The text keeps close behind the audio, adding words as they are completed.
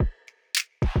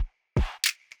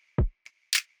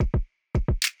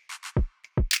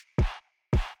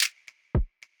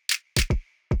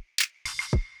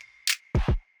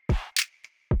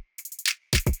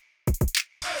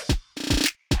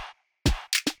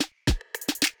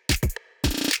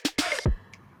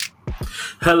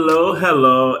Hello,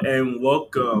 hello, and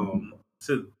welcome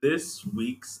to this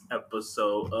week's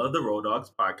episode of the Road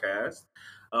Dogs podcast.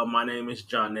 My name is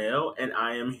Jonelle, and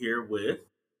I am here with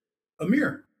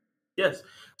Amir. yes.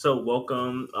 So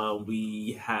welcome.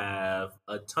 We have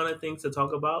a ton of things to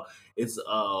talk about. It's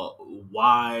a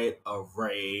wide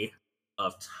array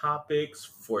of topics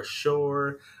for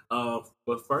sure.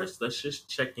 But first, let's just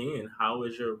check in. How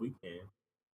was your weekend?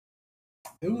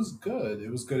 It was good. It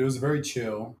was good. It was very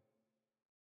chill.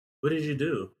 What did you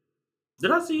do?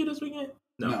 Did I see you this weekend?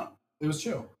 No. No, it was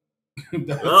chill.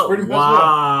 That's Oh pretty much it. It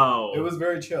wow! was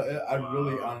very chill. I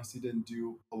really Wow. honestly didn't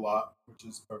do a lot, which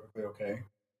is perfectly okay.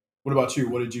 What about you?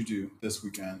 What did you do this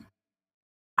weekend?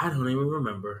 I don't even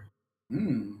remember.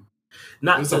 Hmm. It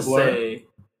Not was a to blur. say,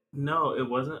 no, it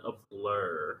wasn't a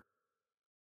blur.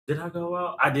 Did I go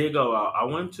out? I did go out. I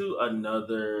went to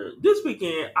another this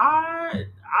weekend. I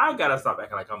gotta stop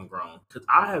acting like I'm grown because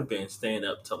I have been staying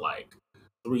up to like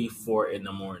 3, 4 in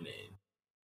the morning.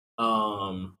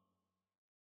 Um,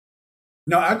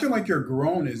 Now, acting like you're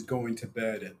grown is going to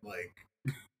bed at like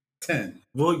 10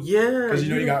 well, yeah, because you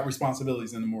know you yeah, got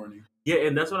responsibilities in the morning. yeah,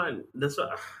 and that's what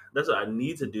I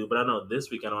need to do. But I know this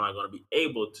weekend I'm not gonna be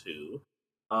able to.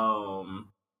 Um,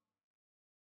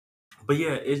 But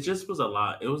yeah, it just was a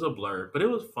lot. It was a blur, but it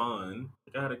was fun.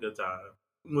 Like, I had a good time.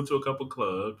 Went to a couple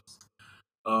clubs.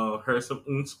 Heard some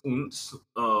oons oons.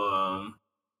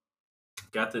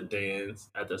 Got to dance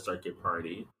at the circuit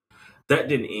party. That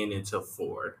didn't end until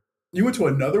 4. You went to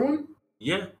another one?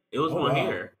 Yeah, it was Oh, one wow.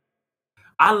 here.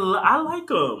 I like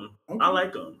them. I Okay.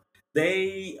 like them.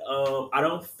 They I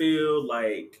don't feel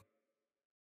like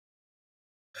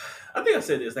I think I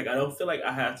said this. Like I don't feel like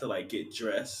I have to like get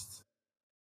dressed.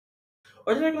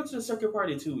 Or did I go to the circuit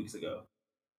party 2 weeks ago?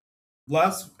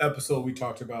 Last episode, we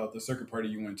talked about the circuit party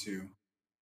you went to.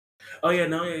 Oh yeah,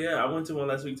 no, yeah. I went to one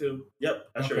last week too. Yep,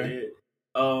 I sure Okay. did.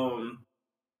 Um,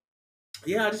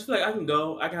 yeah, I just feel like I can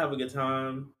go. I can have a good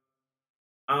time.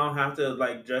 I don't have to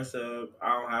like dress up. I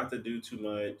don't have to do too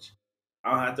much.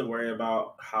 I don't have to worry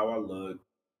about how I look.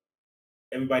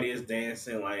 Everybody is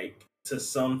dancing like to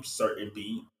some certain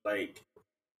beat. Like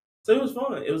so it was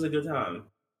fun. It was a good time.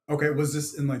 Okay. Was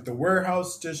this in like the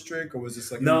warehouse district or was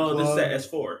this like in a No, this is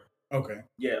at club? S4. Okay.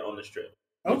 Yeah, on the strip.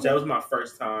 Which that Okay. was my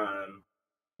first time.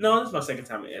 No, this is my second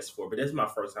time at S4, but this is my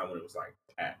first time when it was like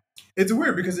packed. It's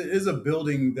weird because it is a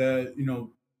building that,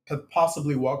 have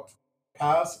possibly walked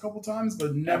past a couple times,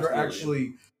 but never Absolutely.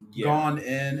 actually Yeah. gone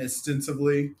in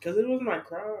extensively. Because it was my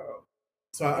crowd.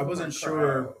 So It I wasn't my wasn't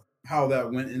sure crowd. how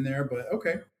that went in there, but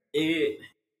okay. It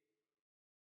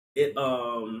it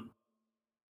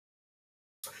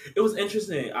it was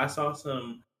interesting. I saw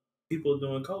some people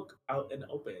doing coke out in the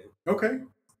open, Okay.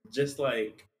 just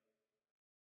like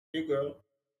hey girl,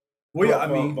 Well, yeah,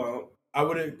 bump I bump mean, bump.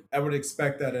 I would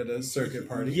expect that at a circuit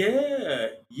party. Yeah,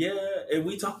 yeah, and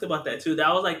we talked about that too.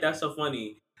 That was like that's so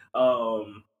funny.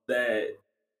 That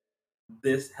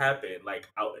this happened like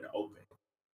out in the open.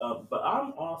 But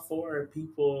I'm all for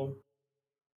people.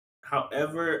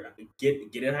 However, get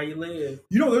it how you live.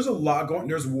 There's a lot going.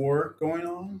 There's war going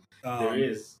on. There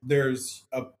is. There's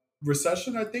a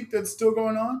recession, I think, that's still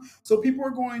going on. So people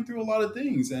are going through a lot of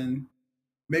things, and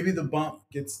maybe the bump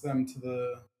gets them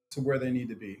to where they need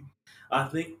to be. I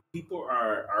think people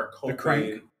are The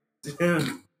crank.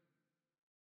 coping.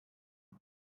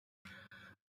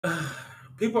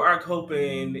 People are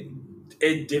coping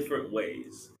in different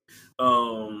ways.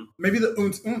 Maybe the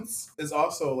ounce ounce is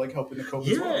also like helping to cope as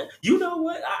Yeah, well. you know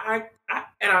what?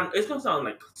 It's gonna sound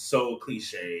like so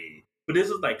cliche, but this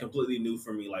is like completely new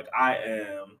for me. Like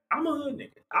I'm a hood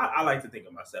nigga. I like to think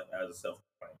of myself as a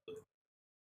self-proclaimed hood,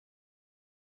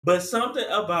 but something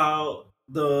about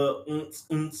the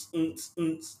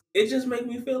it just make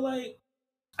me feel like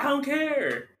I don't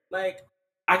care. Like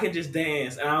I can just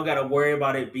dance, and I don't gotta worry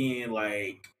about it being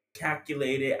like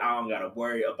calculated. I don't gotta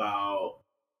worry about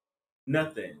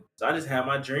nothing. So I just have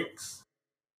my drinks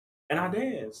and I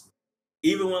danced.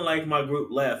 Even when like my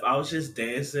group left, I was just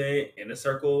dancing in a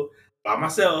circle by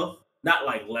myself. Not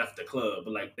like left the club,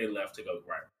 but like they left to go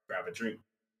grab a drink.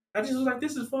 I just was like,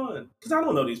 this is fun because I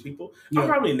don't know these people. I'm Yeah.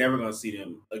 probably never gonna see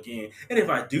them again, and if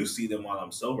I do see them while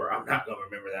I'm sober, I'm not gonna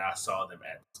remember that I saw them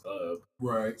at the club.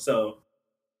 Right. So,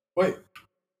 Wait.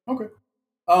 Okay.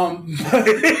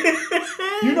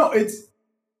 It's.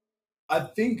 I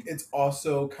think it's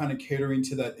also kind of catering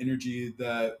to that energy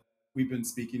that we've been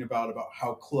speaking about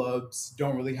how clubs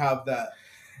don't really have that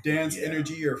dance yeah,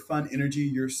 energy or fun energy.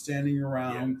 You're standing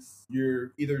around, yes,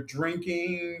 you're either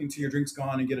drinking until your drink's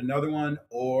gone and get another one,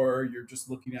 or you're just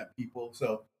looking at people.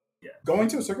 So yes. going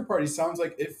to a circuit party sounds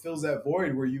like it fills that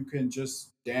void where you can just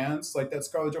dance like that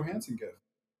Scarlett Johansson gift.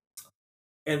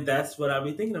 And that's what I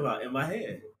be thinking about in my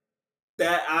head.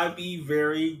 That I be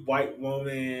very white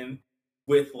woman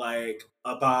with like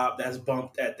a bob that's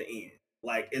bumped at the end.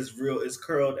 Like it's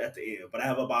curled at the end. But I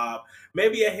have a bob,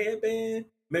 maybe a headband,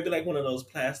 maybe like one of those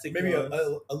plastic Maybe ones.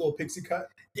 a little pixie cut.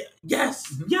 Yeah,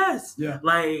 yes, Mhm. yes. Yeah.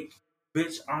 Like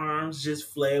bitch arms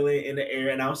just flailing in the air,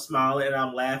 and I'm smiling and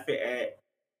I'm laughing at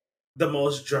the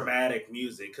most dramatic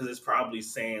music because it's probably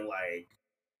saying like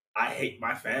I hate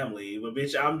my family, but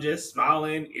bitch, I'm just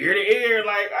smiling ear to ear,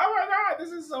 like, oh my god,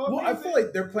 this is so Well, I amazing. feel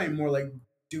like they're playing more like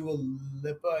Dua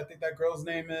Lipa. I think that girl's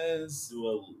name is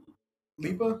Do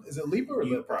Lipa. Is it Lipa or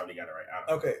you Lipa? probably got it right. I don't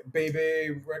know. Okay,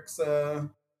 Bebe, Rexa.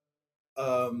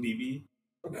 BB,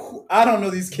 I don't know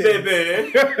these kids.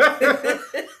 baby.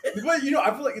 But I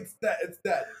feel like it's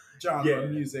that genre of Yeah,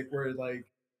 music where like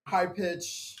high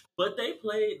pitch. but they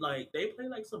play like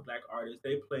some black artists.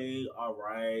 They play "All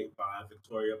Right" by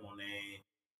Victoria Monet.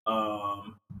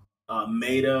 Um,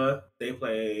 Maida. They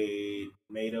played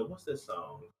Maida. What's this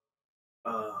song?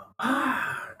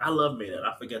 I love Maida.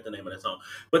 I forget the name of that song,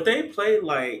 but they played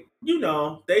like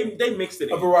they mixed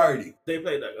it A in. variety. They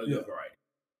played like a Yeah. good variety.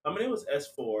 I mean, it was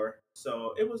S4,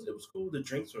 so it was cool. The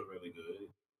drinks were really good.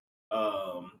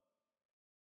 Um,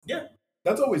 yeah,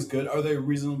 That's always good. Are they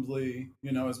reasonably,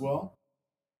 as well?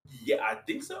 yeah, I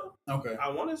think so. Okay. I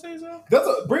want to say so.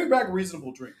 Bring back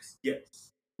reasonable drinks,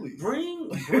 Yes, please. bring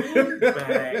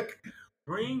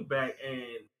back,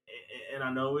 and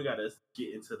I know we gotta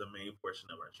get into the main portion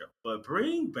of our show, but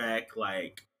bring back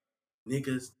like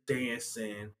niggas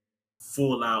dancing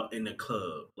full out in the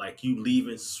club, like you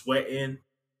leaving sweating,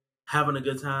 having a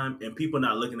good time, and people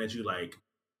not looking at you like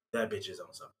that bitch is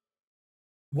on something.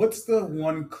 What's the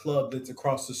one club that's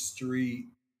across the street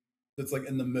that's like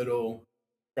in the middle?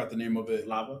 Got the name of it.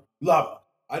 Lava. Lava.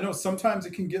 I know sometimes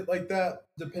it can get like that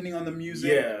depending on the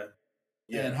music Yeah, and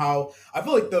yeah, how I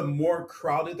feel like the more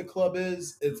crowded the club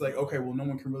is, it's like, Mhm. okay, well, no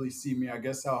one can really see me. I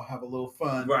guess I'll have a little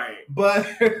fun. Right. But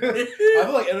I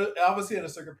feel like obviously at a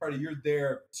circuit party, you're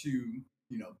there to,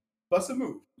 bust a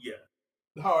move, Yeah,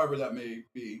 however that may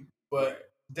be, but right.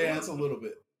 dance a little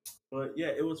bit. But yeah,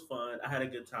 it was fun. I had a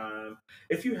good time.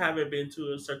 If you haven't been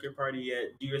to a circuit party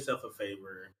yet, do yourself a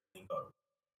favor and go.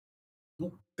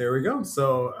 There we go.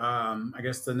 So I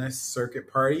guess the next circuit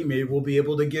party, maybe we'll be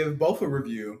able to give both a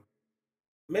review.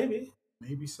 Maybe.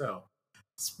 Maybe so.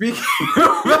 Speaking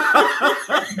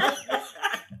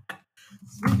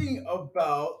Speaking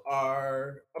about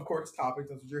our, of course, topics,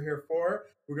 that's what you're here for.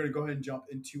 We're going to go ahead and jump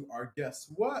into our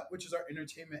Guess What, which is our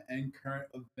entertainment and current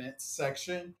events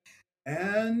section.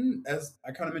 And as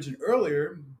I kind of mentioned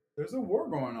earlier, there's a war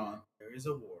going on. There is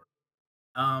a war.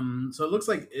 So it looks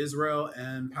like Israel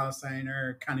and Palestine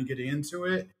are kind of getting into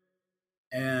it,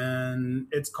 and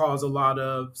it's caused a lot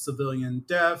of civilian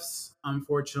deaths.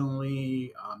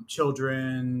 Unfortunately,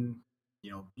 children,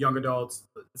 young adults.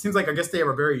 It seems like I guess they have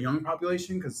a very young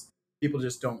population because people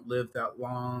just don't live that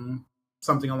long.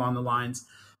 Something along the lines,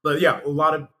 but yeah, a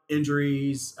lot of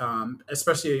injuries,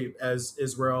 especially as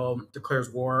Israel declares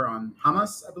war on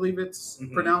Hamas. I believe it's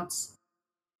Mm-hmm. pronounced.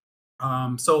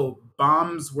 So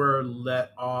bombs were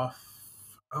let off.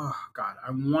 Oh God,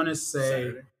 I want to say,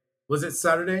 Saturday. was it I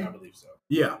Saturday? believe so.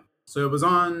 Yeah. So it was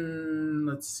on.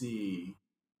 Let's see.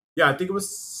 Yeah, I think it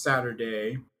was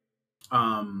Saturday,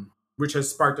 which has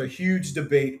sparked a huge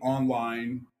debate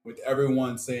online with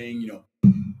everyone saying,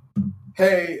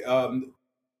 hey,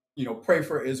 pray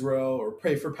for Israel or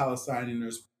pray for Palestine, and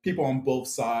there's people on both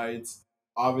sides,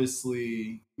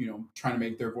 obviously, trying to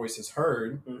make their voices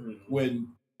heard. Mm-hmm. When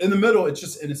in the middle, it's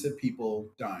just innocent people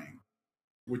dying,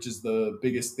 which is the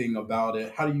biggest thing about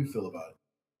it. How do you feel about it?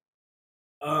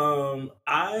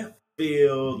 I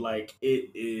feel like it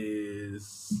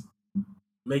is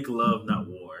make love, not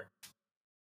war.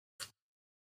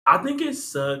 I think it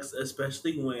sucks,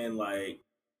 especially when like,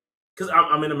 because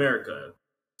I'm in America,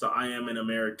 so I am an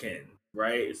American,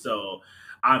 right? So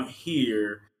I'm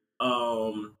here,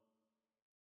 and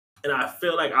I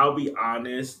feel like I'll be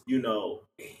honest,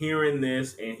 hearing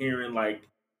this and hearing like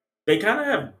they kind of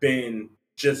have been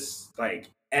just like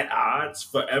at odds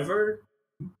forever,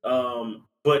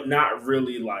 but not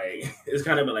really like it's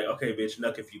kind of been like okay, bitch,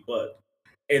 nuck if you buck,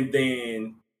 and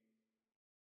then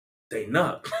they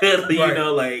nuck. Right.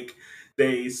 Like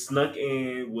they snuck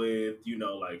in with,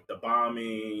 like the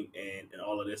bombing and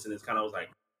all of this. And it's kind of was like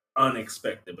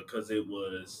unexpected because it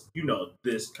was,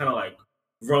 this kind of like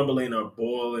rumbling or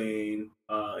boiling,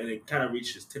 and it kind of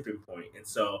reached its tipping point. And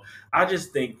so I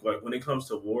just think like when it comes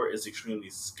to war, it's extremely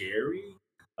scary.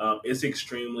 It's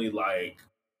extremely like,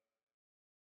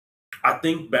 I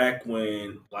think back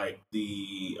when like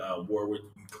the war with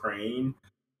Ukraine,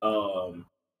 um,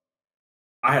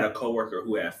 I had a coworker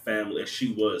who had family.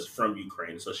 She was from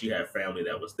Ukraine, so she had family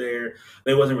that was there.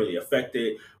 They wasn't really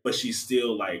affected, but she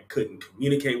still like couldn't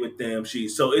communicate with them.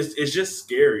 It's just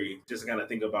scary just to kind of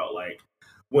think about like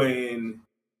when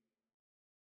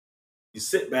you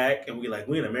sit back and we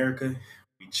in America,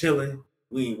 we chilling,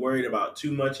 we ain't worried about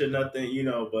too much or nothing,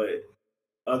 but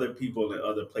other people in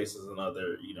other places and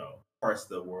other, parts of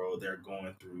the world, they're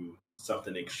going through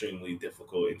something extremely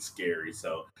difficult and scary.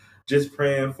 So just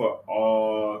praying for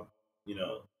all,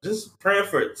 just praying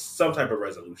for some type of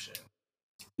resolution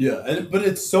Yeah, but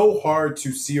it's so hard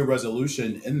to see a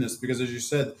resolution in this because, as you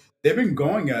said, they've been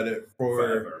going at it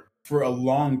forever. for a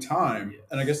long time.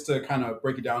 And I Yes. guess to kind of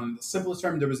break it down in the simplest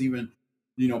term, there was even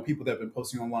people that have been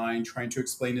posting online trying to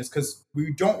explain this because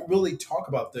we don't really talk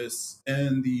about this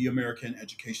in the American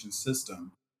education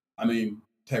system. I mean,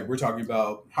 heck, we're talking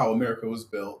about how America was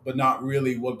built, but not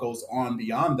really what goes on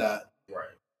beyond that. Right.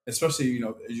 Especially,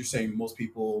 as you're saying, most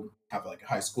people have like a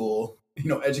high school,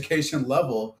 education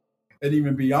level, and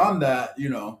even beyond that.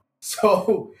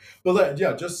 So, but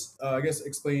yeah, just I guess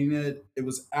explaining it. It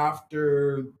was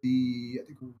after I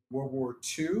think World War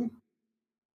II,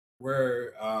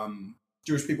 where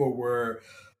Jewish people were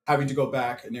having to go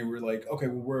back, and they were like, okay,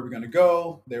 well, where are we going to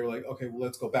go? They were like, okay, well,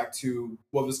 let's go back to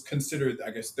what was considered,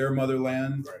 I guess, their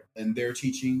motherland Right. and their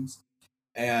teachings,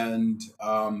 and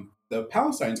the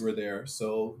Palestinians were there,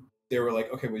 so they were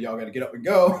like, okay, well, y'all got to get up and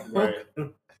go. Right.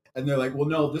 And they're like, well,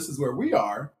 no, this is where we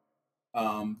are.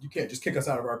 You can't just kick us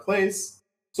out of our place.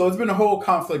 So it's been a whole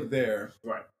conflict there.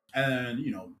 Right. And,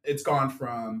 it's gone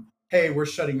from, hey, we're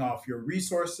shutting off your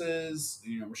resources,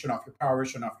 we're shutting off your power,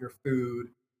 shutting off your food,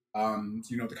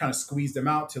 to kind of squeeze them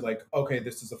out to like, okay,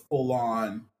 this is a full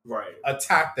on Right.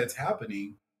 attack that's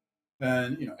happening.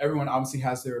 And, everyone obviously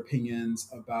has their opinions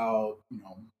about,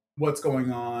 what's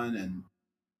going on and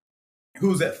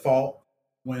who's at fault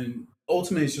when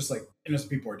ultimately it's just like innocent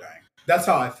people are dying. That's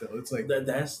how I feel. It's like,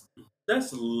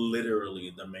 That's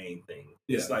literally the main thing.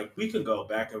 yeah, It's like we could go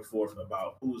back and forth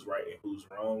about who's right and who's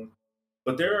wrong,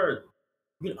 but there are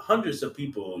hundreds of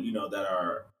people, that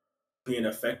are being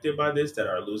affected by this, that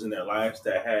are losing their lives,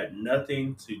 that had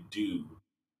nothing to do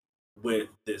with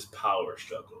this power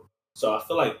struggle. So I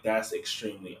feel like that's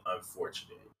extremely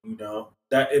unfortunate.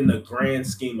 That in the grand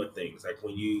scheme of things, like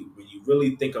when you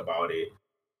really think about it,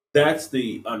 that's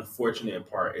the unfortunate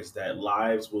part is that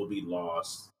lives will be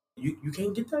lost. You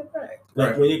can't get that back.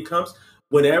 Like right. when it comes,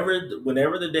 whenever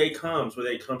the day comes where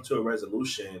they come to a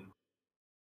resolution,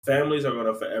 families are going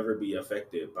to forever be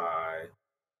affected by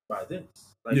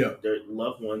this. Like Yeah. their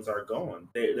loved ones are gone.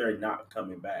 They're not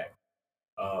coming back.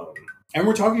 Um, And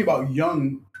we're talking about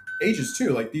young ages too.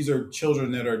 Like these are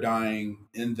children that are dying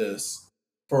in this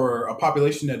for a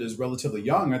population that is relatively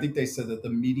young. I think they said that the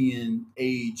median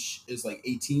age is like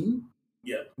 18,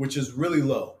 yeah. which is really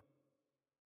low, So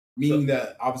meaning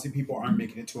that obviously people aren't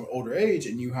making it to an older age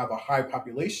and you have a high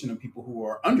population of people who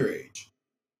are underage.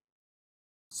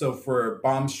 So for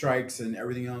bomb strikes and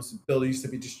everything else, buildings to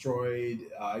be destroyed,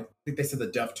 I think they said the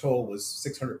death toll was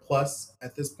 600 plus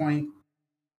at this point.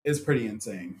 It's pretty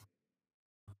insane.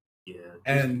 yeah, just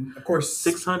And of course,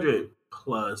 600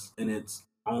 plus, and it's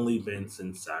only been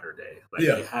since Saturday. Like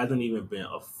yeah, it hasn't even been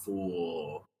a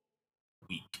full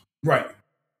week. right.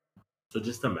 So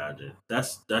just imagine.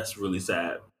 That's really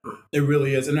sad. It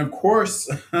really is. And of course,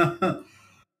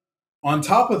 on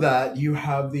top of that, you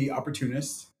have the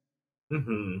opportunist.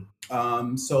 Hmm.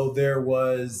 So there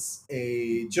was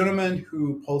a gentleman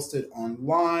who posted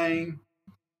online,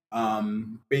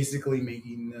 basically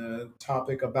making the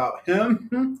topic about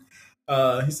him.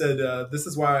 He said, "This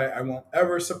is why I won't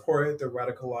ever support the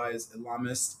radicalized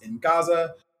Islamists in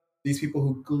Gaza. These people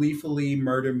who gleefully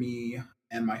murder me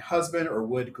and my husband, or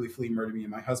would gleefully murder me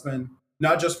and my husband,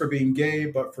 not just for being gay,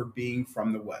 but for being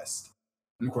from the West."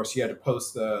 And of course, he had to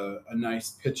post a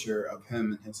nice picture of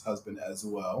him and his husband as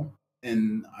well.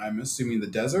 And I'm assuming the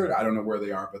desert. I don't know where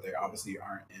they are, but they obviously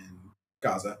aren't in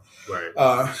Gaza. Right.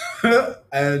 Uh,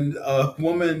 and a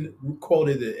woman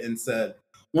quoted it and said,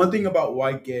 "One thing about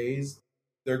white gays,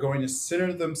 they're going to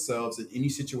center themselves in any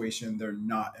situation they're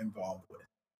not involved with."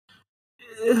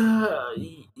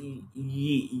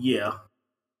 Yeah,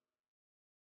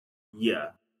 yeah.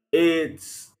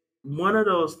 It's one of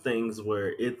those things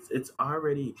where it's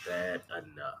already bad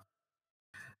enough.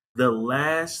 The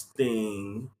last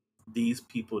thing these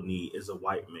people need is a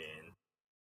white man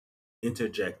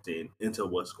interjecting into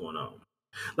what's going on.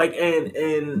 Like,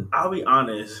 and I'll be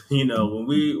honest, when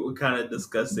we were kind of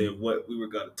discussing what we were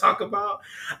going to talk about,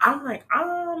 I'm like,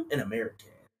 I'm an American.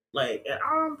 Like, and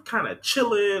I'm kind of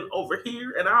chilling over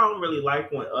here, and I don't really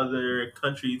like when other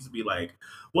countries be like,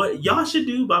 "What y'all should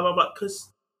do," blah blah blah, because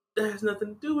that has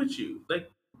nothing to do with you. Like,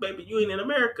 baby, you ain't in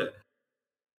America.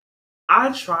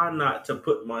 I try not to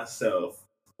put myself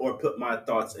or put my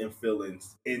thoughts and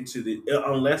feelings into the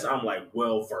unless I'm like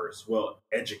well versed, well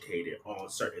educated on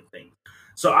certain things.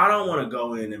 So I don't want to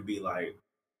go in and be like,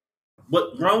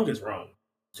 what wrong is wrong.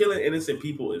 Killing innocent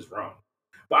people is wrong.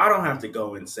 But I don't have to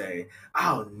go and say,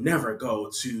 I'll never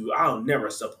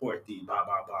support the blah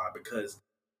blah blah because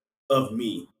of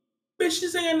me. Bitch,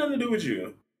 this ain't got nothing to do with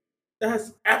you. That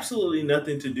has absolutely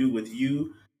nothing to do with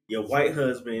you, your white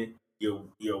husband, your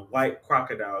white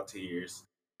crocodile tears.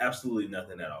 Absolutely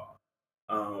nothing at all.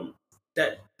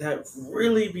 That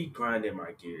really be grinding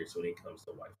my gears when it comes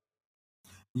to white.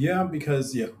 Yeah,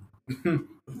 because yeah,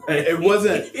 Like, it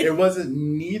wasn't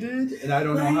needed, and I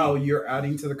don't know how right? you're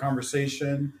adding to the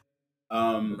conversation.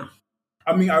 Um,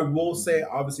 I mean, I will say,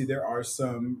 obviously, there are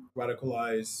some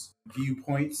radicalized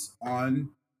viewpoints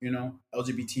on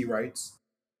LGBT rights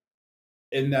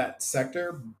in that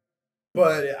sector,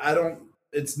 but I don't.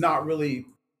 It's not really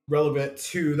relevant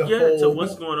to the Yeah, to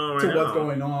what's whole going on to right what's now.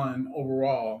 going on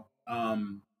overall.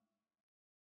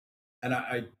 And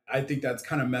I think that's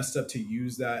kind of messed up to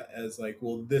use that as like,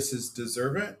 well, this is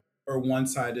deserving, or one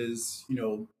side is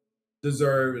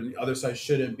deserve and the other side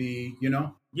shouldn't be.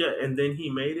 Yeah, and then he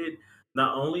made it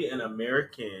not only an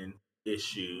American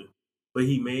issue, but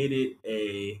he made it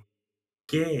a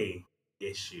gay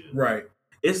issue. Right.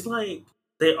 It's like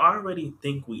they already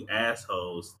think we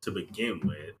assholes to begin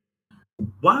with.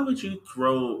 Why would you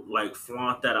throw like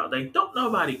flaunt that out? Like, don't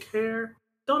nobody care.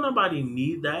 Don't nobody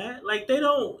need that. Like, they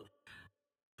don't.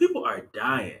 People are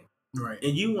dying, Right.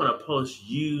 and you want to post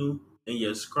you and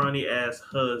your scrawny ass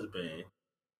husband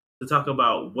to talk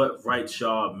about what rights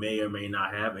y'all may or may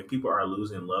not have, and people are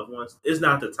losing loved ones. It's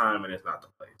not the time and it's not the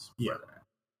place Yeah. for that.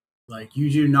 Like, you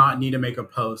do not need to make a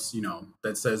post,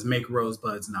 that says "Make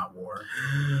rosebuds, not war."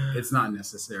 It's not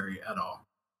necessary at all.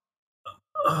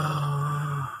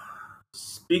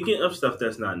 Speaking of stuff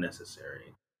that's not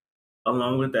necessary,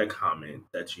 along with that comment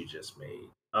that you just made,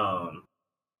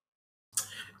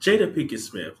 Jada Pinkett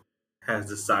Smith has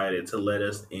decided to let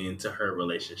us into her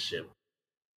relationship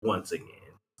once again.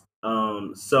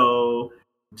 So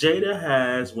Jada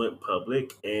has went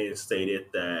public and stated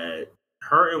that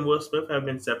her and Will Smith have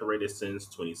been separated since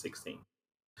 2016.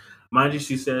 Mind you,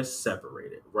 she says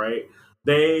separated, right?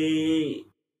 They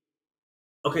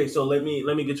okay. So let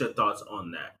me get your thoughts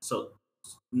on that. So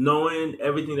knowing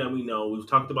everything that we know, we've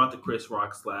talked about the Chris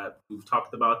Rock slap, we've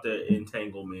talked about the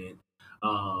entanglement.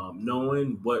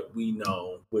 Knowing what we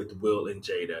know with Will and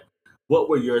Jada, what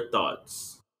were your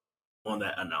thoughts on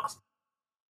that announcement?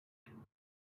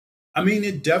 I mean,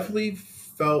 it definitely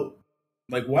felt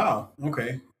like, wow,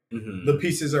 okay, the Hmm.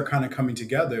 pieces are kind of coming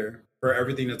together for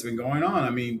everything that's been going on. I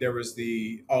mean, there was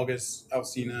the August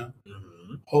Alsina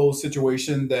Hmm. whole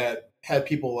situation that had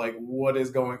people like, what is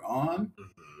going on?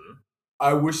 Hmm.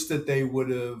 I wish that they would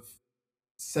have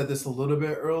said this a little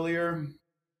bit earlier.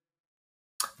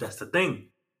 That's the thing.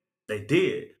 They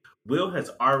did. Will has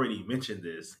already mentioned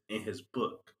this in his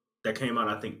book that came out,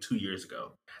 I think, 2 years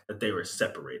ago, that they were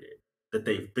separated, that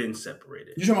they've been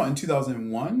separated. You're talking about in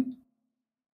 2001?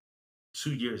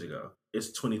 2 years ago. It's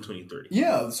 2023.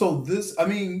 Yeah. So this, I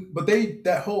mean, but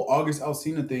that whole August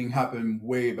Alsina thing happened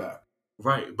way back.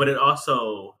 Right. But it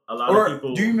also, a lot of Or do you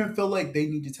people, even feel like they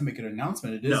needed to make an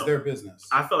announcement? It is no. their business.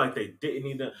 I feel like they didn't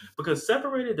need to, because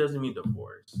separated doesn't mean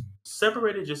divorce.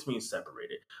 Separated just means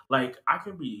separated. Like, I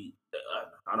can be,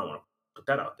 I don't want to put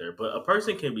that out there, but a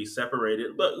person can be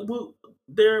separated. But well,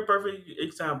 they're a perfect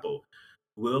example.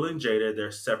 Will and Jada,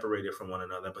 they're separated from one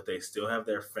another, but they still have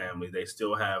their family, they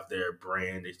still have their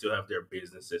brand, they still have their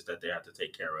businesses that they have to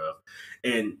take care of.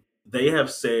 And they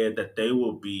have said that they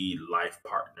will be life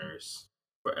partners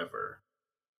forever.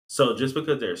 So just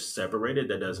because they're separated,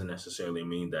 that doesn't necessarily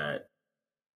mean that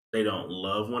they don't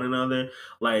love one another.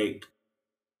 Like,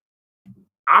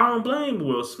 I don't blame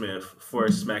Will Smith for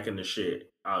smacking the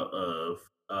shit out of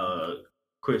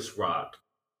Chris Rock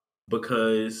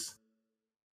because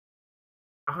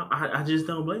I just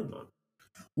don't blame him.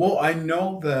 Well, I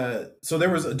know that. So there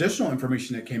was additional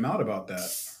information that came out about that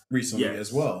recently as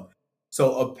Yes. well.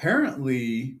 So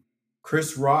apparently,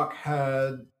 Chris Rock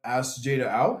had asked Jada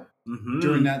out during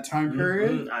Mm-hmm. that time Mm-hmm.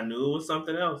 period. I knew it was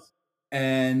something else.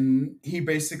 And he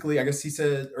basically, I guess he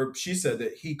said, or she said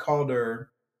that he called her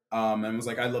and was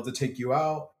like, "I'd love to take you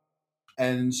out."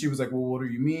 And she was like, "Well, what do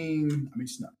you mean?" I mean,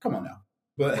 she's not, come on now.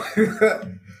 But Right.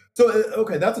 so,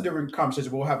 okay, that's a different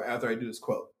conversation we'll have after I do this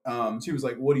quote. She was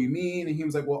like, "What do you mean?" And he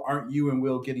was like, "Well, aren't you and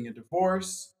Will getting a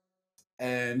divorce?"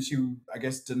 And she, I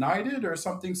guess, denied it or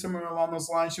something similar along those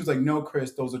lines. She was like, "No,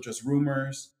 Chris, those are just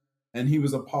rumors." And he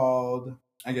was appalled.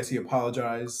 I guess he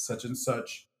apologized, such and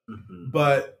such. Hmm.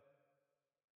 But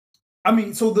I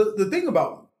mean, so the thing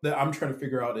about that I'm trying to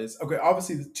figure out is okay.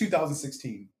 Obviously,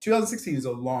 2016. 2016 is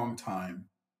a long time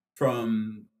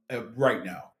from right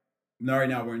now. Now, right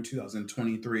now we're in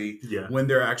 2023 Yeah. when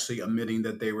they're actually admitting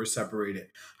that they were separated.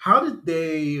 How did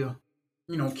they,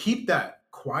 keep that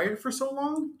quiet for so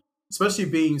long? Especially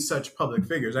being such public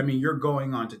figures. I mean, you're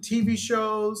going on to TV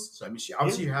shows. So, I mean, she Yeah.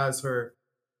 obviously has her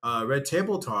Red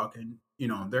Table Talk, and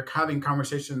they're having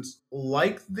conversations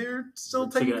like they're still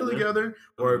technically Together. together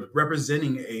Hmm. or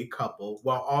representing a couple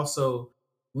while also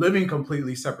living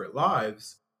completely separate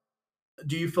lives.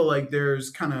 Do you feel like there's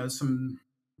kind of some?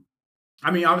 I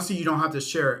mean, obviously, you don't have to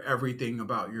share everything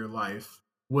about your life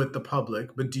with the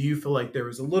public, but do you feel like there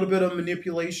was a little bit of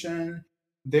manipulation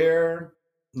there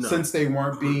No. since they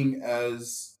weren't being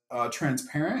as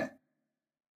transparent?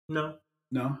 No.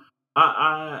 No,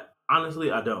 I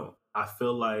honestly I don't. I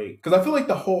feel like because I feel like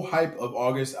the whole hype of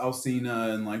August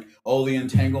Alsina and like all the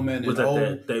entanglement was and that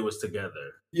oh they was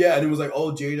together. yeah, and it was like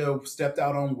oh Jada stepped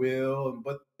out on Will,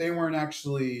 but they weren't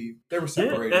actually they were Yeah,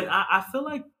 and separated. I feel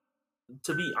like,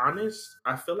 to be honest,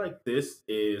 I feel like this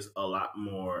is a lot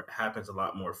more happens a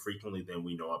lot more frequently than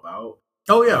we know about.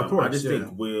 Oh yeah, of I course, just yeah.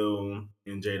 think Will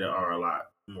and Jada are a lot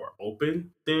more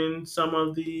open than some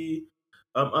of the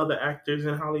other actors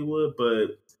in Hollywood,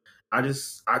 but I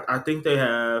think they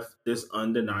have this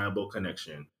undeniable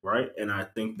connection, right? And I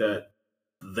think that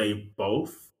they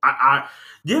both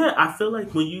yeah, I feel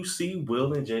like when you see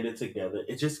Will and Jada together,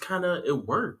 it just kinda it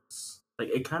works. Like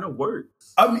it kinda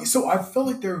works. I mean, so I feel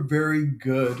like they're very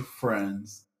good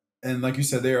friends, and like you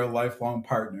said, they are lifelong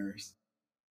partners.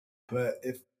 But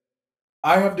if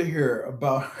I have to hear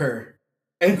about her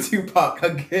and Tupac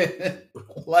again,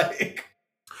 like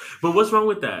But what's wrong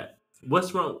with that?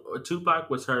 What's wrong? Tupac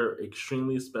was her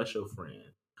extremely special friend.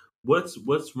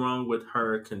 What's wrong with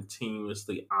her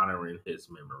continuously honoring his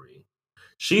memory?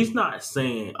 She's not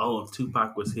saying, "Oh, if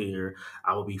Tupac was here,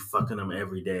 I would be fucking him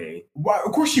every day." why?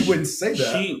 Of course, she wouldn't say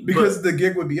that because But the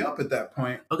gig would be up at that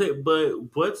point. okay, but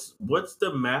what's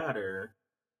the matter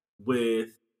with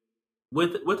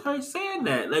with her saying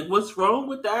that? Like, what's wrong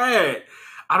with that?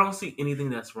 I don't see anything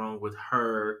that's wrong with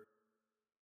her.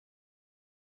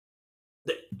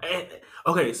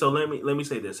 Okay, so let me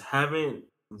say this. Haven't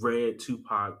read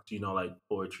Tupac, like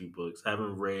poetry books.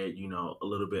 Haven't read, a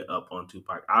little bit up on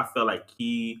Tupac. I felt like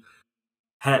he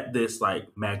had this like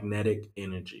magnetic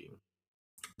energy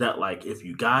that like if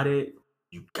you got it,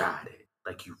 you got it.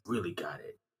 Like you really got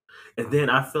it. And then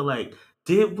I feel like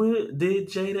did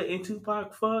Jada and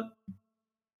Tupac fuck?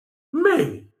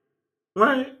 Maybe,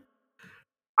 right?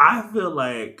 I feel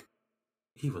like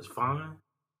he was fine.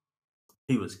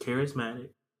 He was charismatic.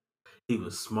 He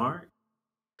was smart.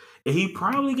 And he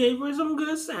probably gave her some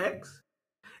good sex.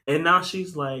 And now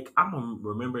she's like, I'm gonna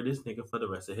remember this nigga for the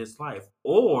rest of his life.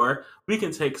 Or we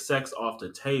can take sex off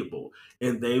the table.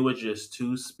 And they were just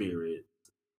two spirits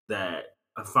that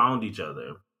found each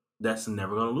other that's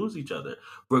never gonna lose each other,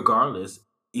 regardless,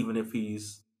 even if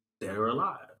he's dead or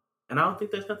alive. And I don't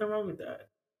think there's nothing wrong with that.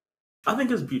 I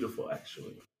think it's beautiful,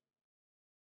 actually.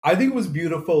 I think it was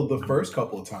beautiful the first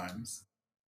couple of times.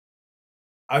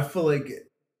 I feel like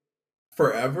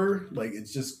forever, like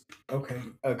it's just okay,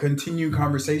 a continued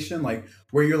conversation, like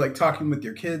where you're like talking with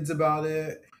your kids about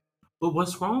it. But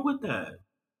what's wrong with that?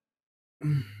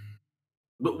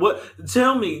 But what?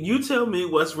 Tell me. You tell me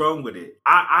what's wrong with it.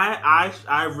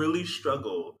 I really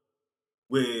struggle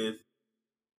with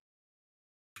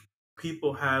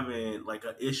people having like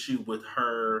an issue with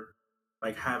her,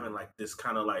 like having like this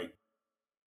kind of like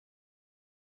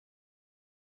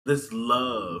this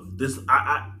love. This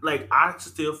I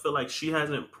still feel like she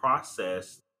hasn't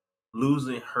processed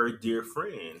losing her dear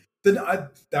friend. Then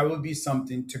that would be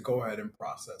something to go ahead and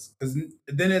process because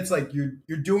then it's like you're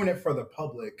doing it for the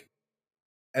public,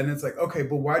 and it's like okay,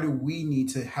 but why do we need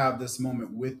to have this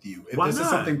moment with you if Why this is not?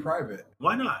 something private?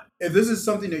 Why not? If this is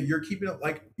something that you're keeping it,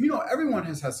 like everyone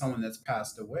has had someone that's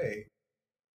passed away,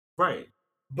 Right.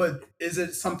 but is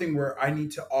it something where I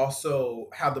need to also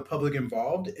have the public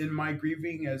involved in my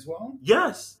grieving as well?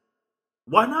 Yes.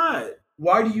 Why not?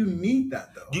 Why do you need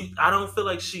that though? I don't feel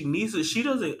like she needs it. She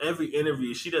doesn't every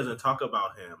interview. She doesn't talk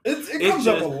about him. It It's comes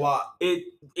up a just lot.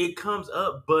 it comes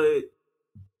up, but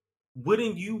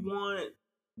wouldn't you want,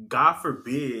 God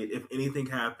forbid, if anything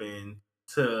happened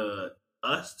to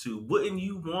us two, wouldn't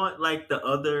you want like the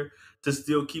other to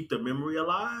still keep the memory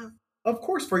alive? Of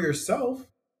course, for yourself.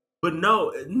 But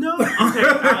no, no.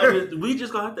 Okay, we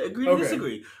just gonna have to agree to Okay.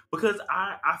 disagree because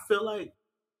I feel like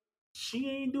she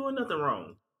ain't doing nothing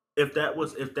wrong. If that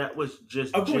was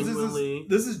just Of course, this is genuinely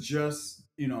this is just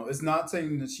it's not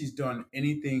saying that she's done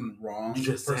anything You wrong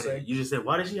just per said it. se. You just said,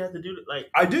 why did she have to do it? Like,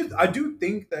 I do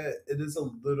think that it is a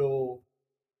little,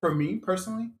 for me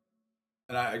personally,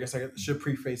 and I guess I should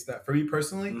preface that. For me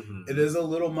personally, it mhm. is a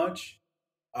little much.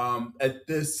 At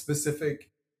this specific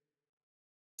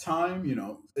time,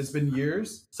 it's been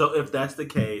years. So if that's the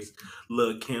case,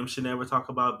 look, Kim should never talk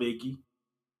about Biggie.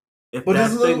 But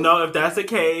does little If that's the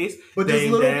case, but does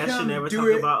Dame little Dash should Kim never do talk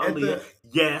it about Aaliyah.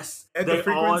 Yes, at the they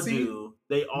all frequency? do.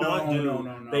 They all No, no, do.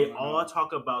 no, no, They no, all no.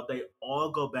 talk about. They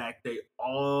all go back. They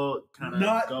all kind of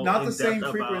go Not the in depth same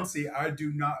about. frequency. I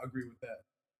do not agree with that.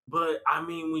 But I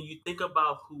mean, when you think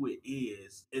about who it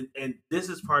is, and this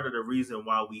is part of the reason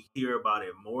why we hear about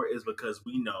it more, is because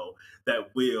we know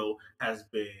that Jada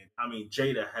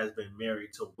has been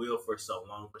married to Will for so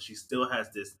long, but she still has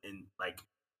this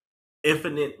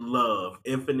infinite love,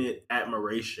 infinite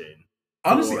admiration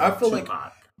Honestly, I for feel like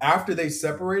Tupac. after they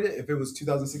separated, if it was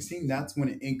 2016, that's when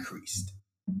it increased.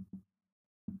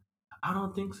 I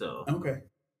don't think so. Okay.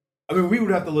 I mean, we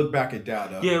would have to look back at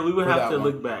data Yeah, we would for have that to one,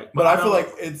 look back, but but I I feel don't.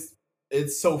 like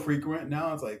it's so frequent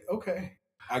now. It's like, okay,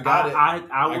 I got it, I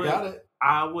got it.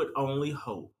 I would only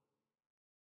hope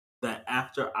that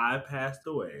after I passed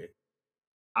away,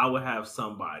 I would have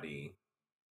somebody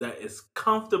that is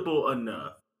comfortable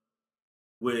enough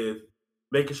with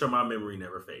making sure my memory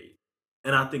never fades.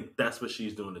 And I think that's what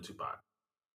she's doing to Tupac.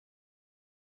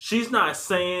 She's not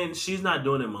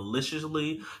doing it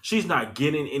maliciously. She's not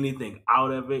getting anything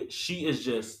out of it. She is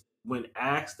just, when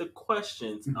asked the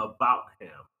questions Mhm. about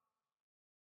him,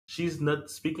 she's not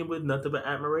speaking with nothing but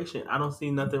admiration. I don't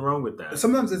see nothing wrong with that.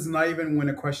 Sometimes it's not even when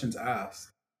a question's asked.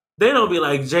 They don't be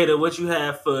like, Jada, what you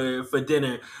have for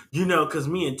dinner? Because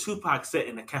me and Tupac sat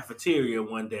in the cafeteria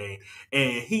one day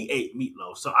and he ate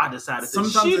meatloaf. So I decided to.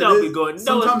 Sometimes She it don't be is. going,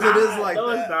 no, it's Sometimes it is not. like No,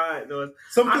 it's that. not. No, it's,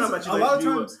 Some I'm not because about you a let lot you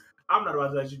of do it. times, I'm not about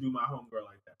to let you do my homegirl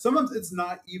like that. sometimes it's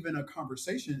not even a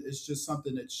conversation. It's just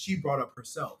something that she brought up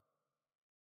herself.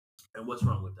 And what's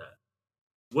wrong with that?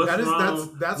 That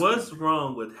is that's What's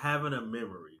wrong with having a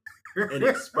memory and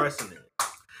expressing it?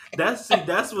 That's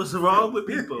what's wrong with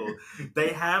people.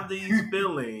 They have these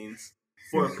feelings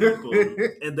for people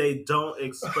and they don't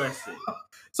express it.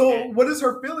 So, And what is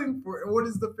her feeling for? What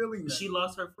is the feeling then? she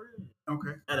lost her friend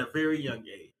Okay, at a very young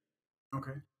age.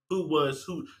 okay.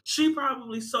 Who she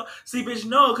probably saw. See, bitch,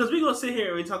 no, because we're gonna sit here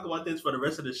and we talk about this for the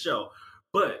rest of the show.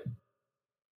 But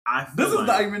I feel This is like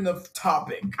not even the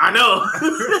topic. I know.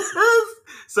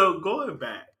 So going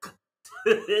back to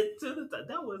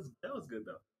that was good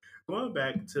though. Going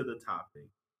back to the topic,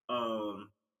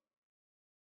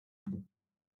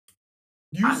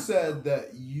 You I said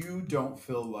that you don't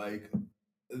feel like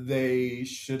they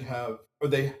should have or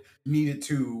they needed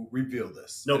to reveal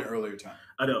this at an nope, earlier time.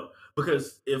 I know,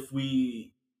 because if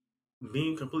we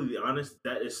being completely honest,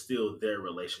 that is still their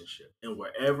relationship, and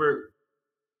wherever,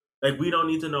 like, we don't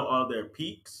need to know all their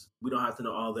peaks. We don't have to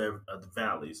know all their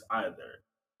valleys either.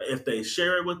 If they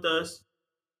share it with us,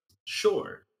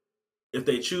 sure. If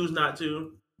they choose not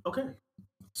to, okay.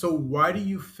 So, why do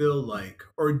you feel like,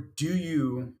 or do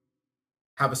you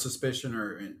have a suspicion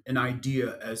or an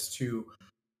idea as to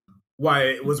why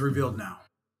it was revealed now?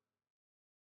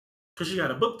 Because she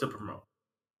got a book to promote.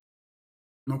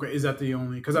 Okay, is that the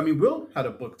only? Because I mean, Will had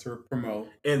a book to promote.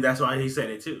 And that's why he said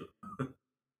it too.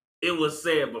 It was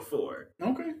said before.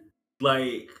 Okay,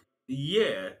 Like,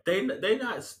 yeah, they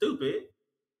not stupid.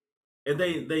 And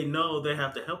they know they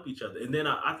have to help each other. And then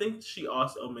I think she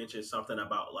also mentioned something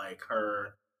about like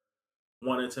her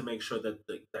wanting to make sure that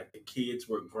the kids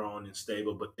were grown and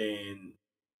stable, but then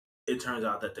it turns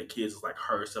out that the kids is like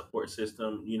her support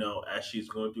system, as she's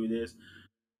going through this.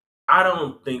 I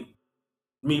don't think,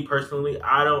 me personally,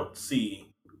 I don't see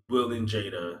Will and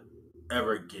Jada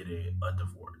ever getting a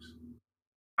divorce.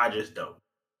 I just don't.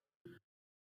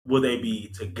 Will they be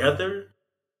together?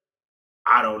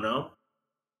 I don't know.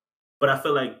 But I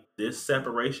feel like this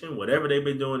separation, whatever they've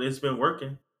been doing, it's been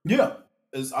working. yeah,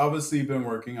 it's obviously been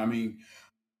working. I mean,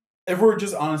 if we're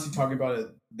just honestly talking about it,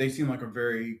 they seem like a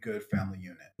very good family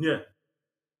unit. Yeah.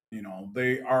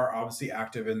 They are obviously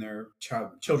active in their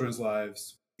children's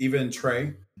lives. Even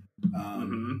Trey,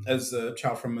 Mm-hmm. as a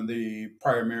child from the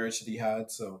prior marriage that he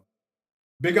had. So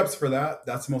big ups for that.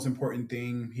 That's the most important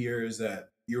thing here is that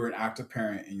you're an active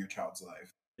parent in your child's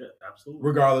life, Yeah, absolutely.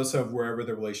 regardless of wherever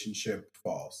the relationship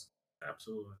falls.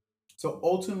 Absolutely. So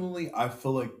ultimately, I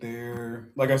feel like they're,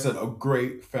 like I said, a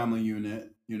great family unit,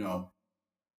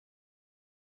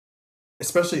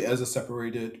 especially as a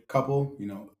separated couple.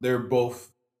 They're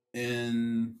both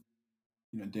in,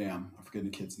 damn, I'm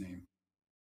forgetting the kid's name.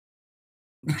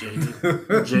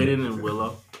 Jaden and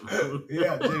Willow.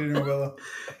 Yeah, Jada and Will.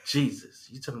 Jesus,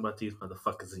 you talking about these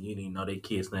motherfuckers and you didn't know their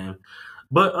kids' name.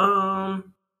 But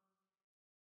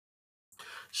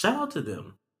shout out to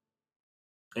them.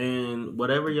 And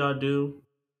whatever y'all do,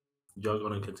 y'all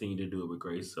gonna continue to do it with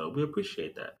grace. So we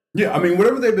appreciate that. Yeah, I mean,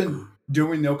 whatever they've been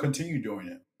doing, they'll continue doing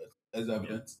it as Yeah.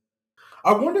 evidence.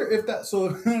 I wonder if that.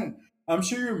 So, I'm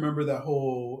sure you remember that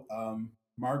whole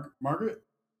Margaret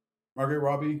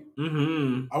Robbie.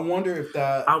 Mm-hmm. I wonder if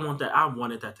that. I want that. I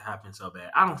wanted that to happen so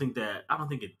bad. I don't think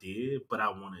it did, but I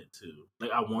want it to.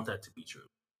 Like, I want that to be true.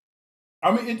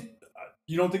 I mean,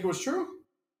 you don't think it was true?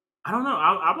 I don't know.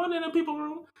 I want it in people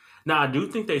room. Now I do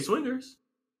think they swingers.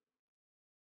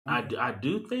 Okay. I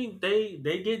do think they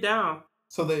get down.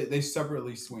 So they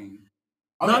separately swing.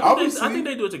 I No, mean, I think obviously,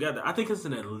 they do it together. I think it's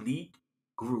an elite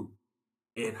group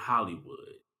in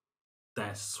Hollywood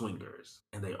that's swingers,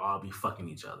 and they all be fucking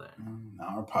each other.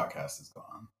 Now our podcast is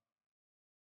gone.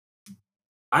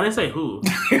 I didn't say who,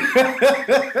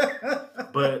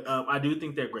 but I do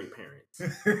think they're great parents.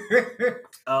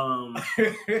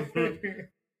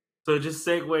 So just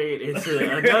segued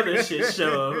into another shit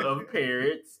show of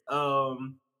parents.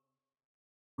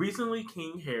 Recently,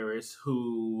 King Harris,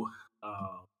 who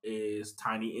is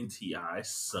Tiny and T.I.'s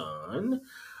son,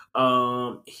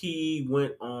 he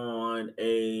went on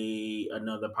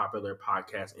another popular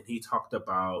podcast and he talked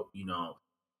about,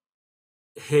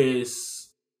 his,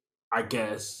 I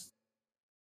guess,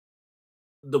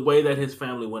 the way that his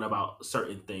family went about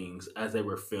certain things as they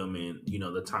were filming,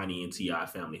 the Tiny and T.I.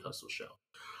 Family Hustle show.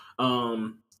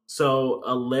 So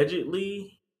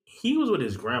allegedly, he was with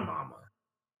his grandmama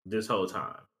this whole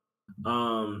time.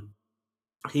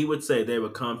 He would say they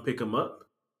would come pick him up,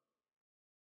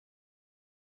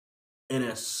 and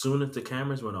as soon as the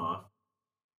cameras went off,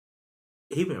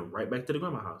 he went right back to the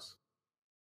grandma house.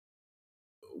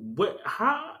 What?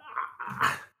 How?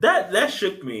 That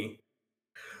shook me,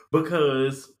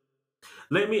 because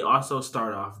let me also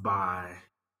start off by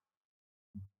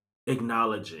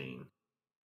acknowledging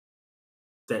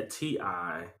that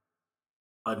T.I.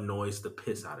 annoys the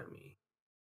piss out of me,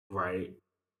 right?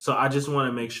 So I just want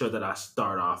to make sure that I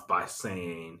start off by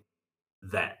saying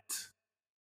that.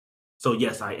 So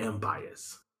yes, I am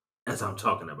biased as I'm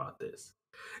talking about this.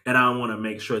 And I want to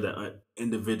make sure that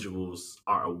individuals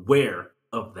are aware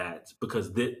of that,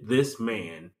 because this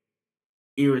man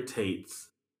irritates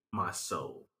my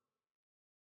soul.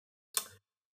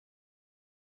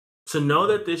 To know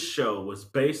that this show was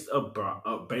based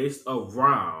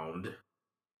around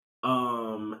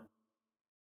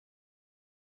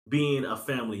being a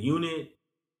family unit,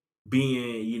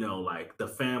 being, like the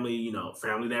family,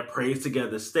 family that prays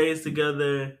together, stays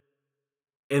together.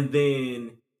 And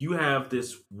then you have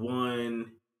this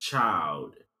one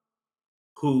child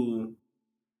who,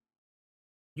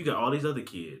 you got all these other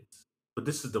kids, but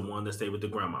this is the one that stayed with the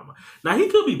grandmama. Now, he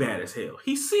could be bad as hell.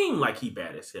 He seemed like he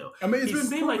bad as hell. I mean, it's he been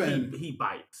seemed proven. like he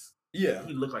bites. Yeah,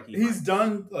 he looked like he's bites.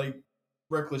 done like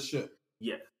reckless shit.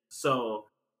 Yeah. So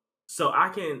I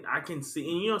can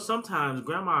see, and sometimes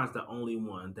grandma is the only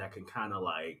one that can kind of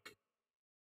like,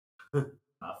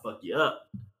 I'll fuck you up.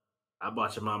 I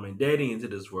brought your mom and daddy into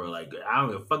this world. Like, I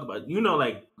don't give a fuck about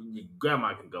like your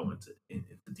grandma can go into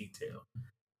detail.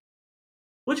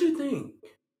 What you think?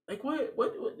 Like, what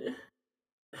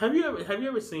have you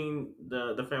ever seen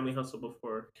the Family Hustle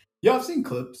before? Yeah, I've seen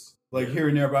clips like here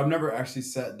and there, but I've never actually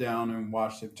sat down and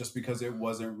watched it, just because it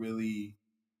wasn't really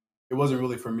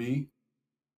for me.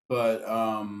 But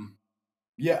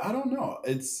yeah, I don't know.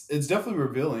 It's definitely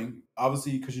revealing,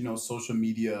 obviously, because social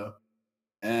media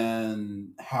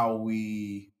and how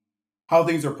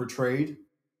things are portrayed.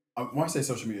 When I say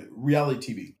social media,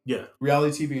 reality TV. Yeah.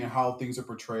 Reality TV and how things are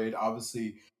portrayed.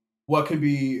 Obviously, what can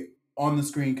be on the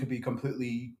screen could be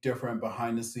completely different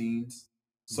behind the scenes.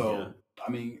 So, Yeah.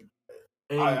 I mean,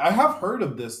 And I have heard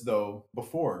of this, though,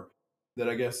 before, that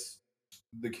I guess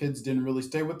the kids didn't really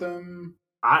stay with them.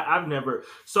 I've never.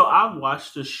 So I've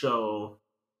watched the show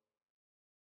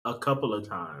a couple of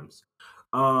times.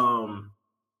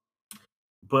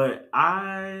 But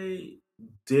I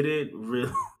didn't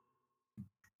really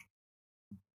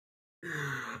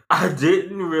I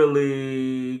didn't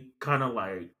really kind of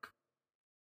like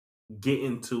get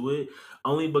into it,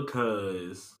 only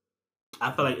because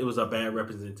I feel like it was a bad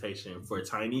representation for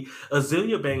Tiny.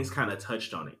 Azealia Banks kind of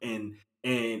touched on it, and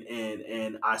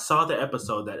I saw the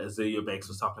episode that Azealia Banks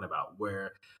was talking about,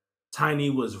 where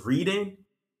Tiny was reading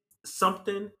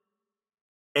something,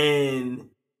 and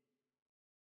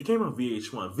it came on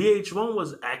VH1. VH1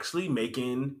 was actually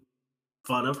making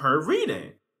fun of her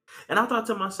reading. And I thought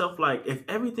to myself, like, if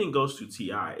everything goes to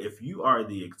Ti, if you are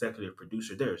the executive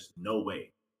producer, there's no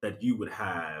way that you would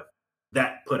have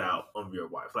that put out on your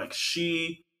wife. Like,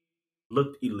 she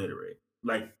looked illiterate.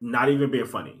 Like, not even being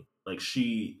funny. Like,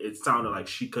 it sounded like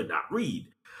she could not read.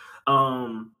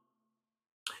 Um,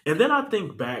 and then I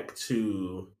think back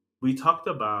to we talked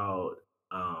about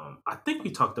I think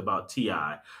we talked about Ti,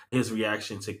 his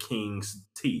reaction to King's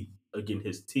teeth, getting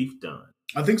his teeth done.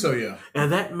 I think so. Yeah.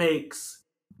 And that makes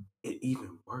it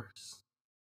even worse.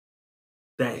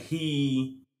 That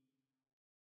he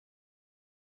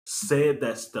said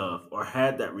that stuff or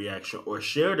had that reaction or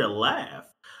shared a laugh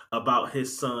about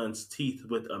his son's teeth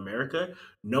with America,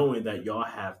 knowing that y'all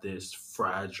have this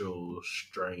fragile,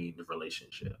 strained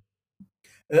relationship.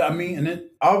 I mean, and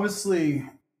it obviously,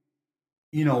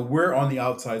 we're on the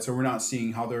outside, so we're not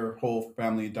seeing how their whole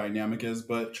family dynamic is.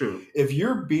 But True. if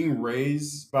you're being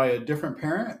raised by a different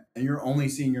parent and you're only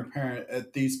seeing your parent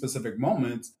at these specific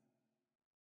moments,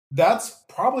 that's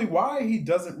probably why he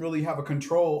doesn't really have a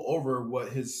control over what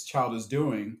his child is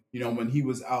doing. When he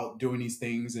was out doing these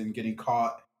things and getting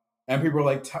caught, and people are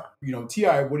like, Ti,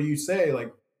 what do you say?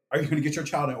 Like, are you going to get your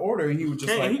child in order? And he was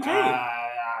just like, He can't.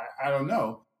 I don't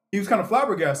know. He was kind of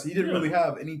flabbergasted. He didn't Yeah. really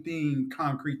have anything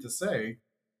concrete to say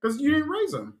because you didn't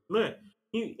raise him. Man,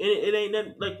 it ain't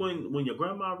nothing like when your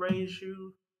grandma raised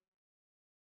you.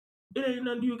 It ain't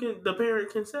nothing the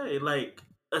parent can say. Like,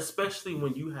 especially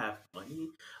when you have money,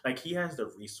 like he has the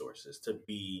resources to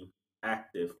be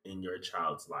active in your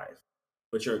child's life,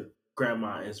 but your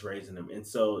grandma is raising them, and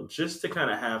so just to kind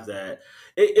of have that,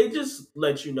 it just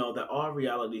lets you know that all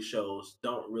reality shows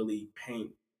don't really paint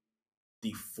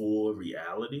the full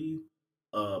reality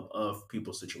of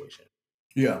people's situation.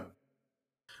 Yeah.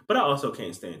 But I also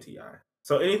can't stand Ti.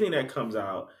 So anything that comes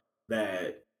out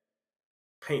that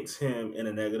paints him in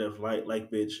a negative light, like,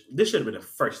 bitch, this should have been the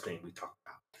first thing we talked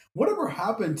about. Whatever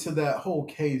happened to that whole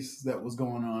case that was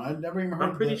going on? I never even heard I'm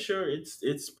of pretty that. sure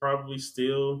it's probably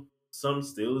still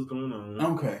is going on.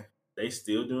 Okay. They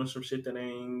still doing some shit that they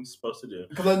ain't supposed to do,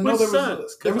 Because I know which there was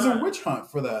sucks. there Cause was a witch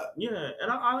hunt for that. yeah,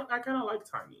 and I kind of like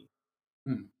Tiny.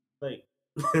 Hmm. Like,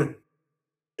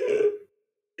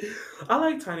 I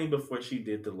like Tiny before she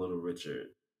did the Little Richard.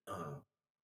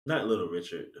 Not Little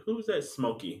Richard. Who's that?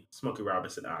 Smokey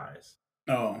Robinson eyes.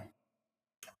 Oh,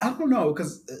 I don't know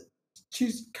because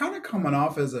she's kind of coming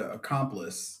off as an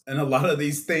accomplice in a lot of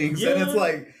these things, and it's Yeah,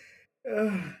 like,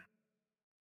 uh,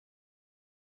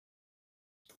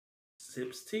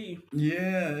 sips tea.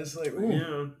 yeah, it's like, ooh,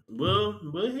 Yeah,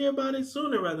 we'll hear about it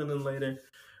sooner rather than later.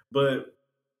 But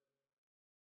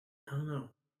I don't know.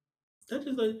 That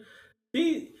just like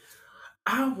the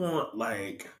I want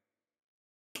like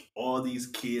all these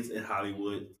kids in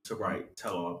Hollywood to write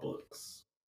tell-all books.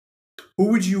 who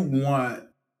would you want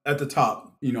at the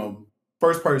top?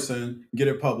 First person, get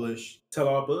it published.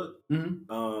 Tell-all book.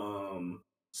 Hmm.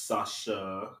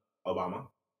 Sasha Obama.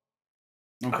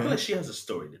 I feel Okay, like she has a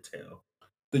story to tell.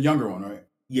 the younger one, right?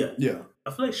 Yeah, Yeah.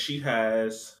 I feel like she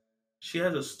has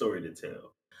a story to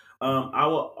tell. I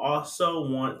will also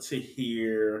want to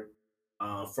hear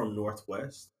from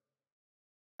Northwest.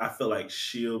 I feel like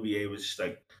she'll be able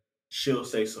to she'll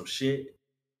say some shit.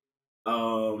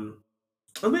 Um,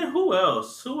 and then who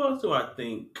else? Who else do I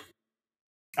think?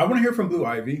 I want to hear from Blue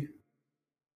Ivy.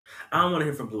 I don't want to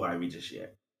hear from Blue Ivy just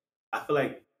yet. I feel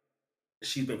like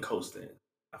she's been coasting.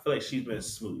 I feel like she's been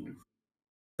smooth.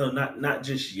 So not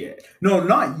just yet. No,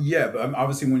 not yet, but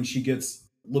obviously when she gets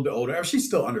a little bit older, she's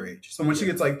still underage. So when she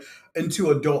Yeah. gets like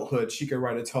into adulthood, she could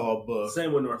write a tell-all book.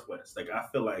 Same with Northwest. Like I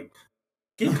feel like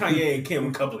give Kanye and Kim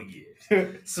a couple of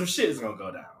years. Some shit is gonna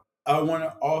go down. I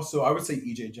would say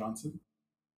EJ Johnson.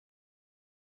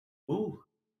 Ooh,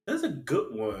 that's a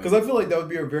good one. Because I feel like that would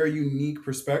be a very unique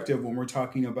perspective when we're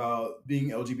talking about being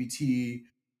LGBT.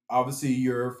 Obviously,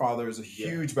 your father is a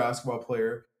huge basketball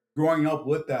player. Growing up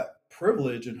with that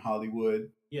privilege in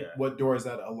Hollywood, Yeah. what doors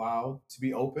that allowed to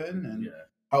be open, and Yeah.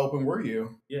 how open were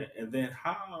you? Yeah. And then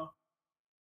how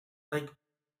like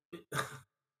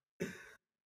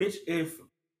bitch, if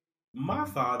my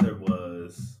father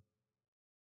was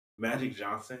Magic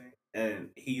Johnson and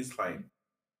he's like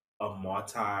a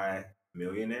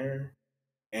multi-millionaire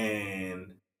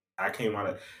and I came out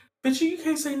of bitch, you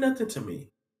can't say nothing to me.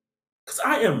 Cause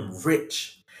I am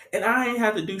rich and I ain't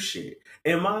have to do shit.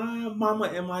 And my mama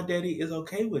and my daddy is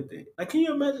okay with it. Like, can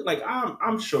you imagine? Like,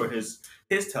 I'm sure his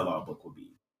tell-all book will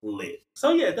be lit.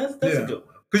 So yeah, that's a Yeah. good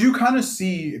one. Because you kind of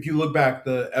see, if you look back,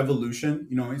 the evolution.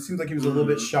 It seems like he was a little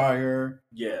bit shyer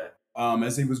Yeah.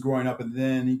 as he was growing up, and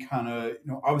then he kind of,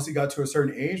 obviously got to a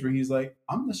certain age where he's like,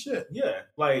 "I'm the shit. Yeah.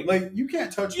 Like you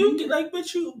can't touch you me." like,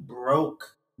 bitch, you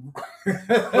broke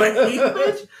Like,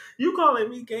 bitch, you calling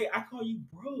me gay, I call you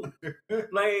broke.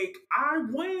 Like, I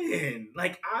win.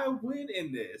 Like, I win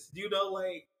in this.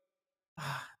 Like,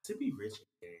 to be rich and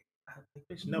gay.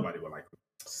 Bitch, nobody would like me.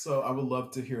 So I would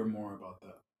love to hear more about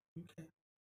that. Okay.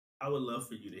 I would love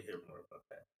for you to hear more about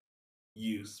that.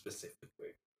 You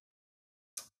specifically.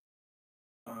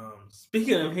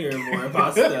 Speaking of hearing more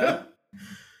about stuff,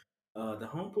 the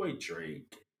homeboy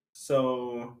Drake.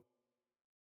 So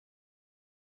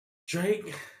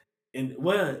Drake and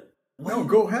what? No,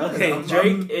 go ahead. Okay,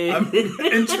 Drake I'm and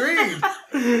intrigued.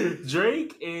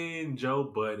 Drake and Joe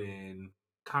Budden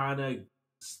kind of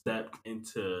stepped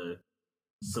into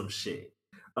some shit.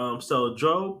 So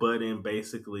Joe Budden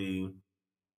basically,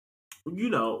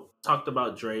 talked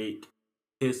about Drake,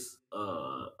 his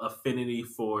affinity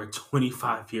for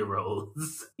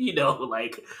 25-year-olds.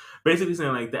 Like, basically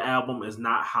saying like the album is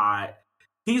not hot.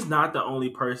 He's not the only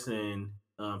person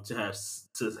to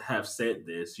have said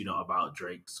this, about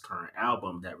Drake's current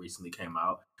album that recently came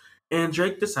out. And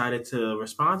Drake decided to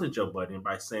respond to Joe Budden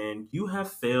by saying, "You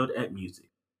have failed at music.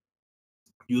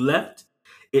 You left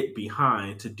it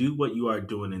behind to do what you are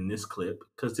doing in this clip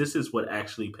because this is what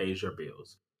actually pays your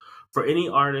bills. For any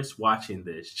artist watching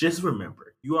this, just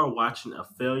remember you are watching a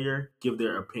failure give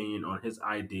their opinion on his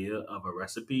idea of a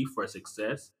recipe for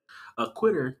success, a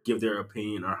quitter give their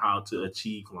opinion on how to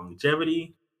achieve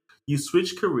longevity. You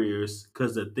switch careers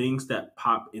because the things that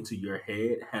pop into your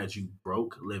head has you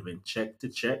broke living check to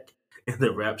check, and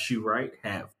the raps you write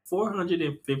have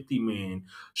 450 men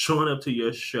showing up to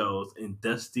your shows in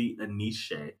dusty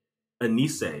Anise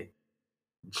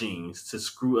jeans to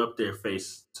screw up their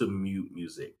face to mute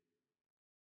music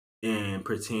and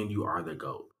pretend you are the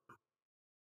GOAT."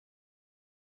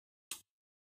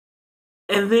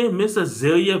 And then Miss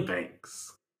Azealia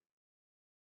Banks.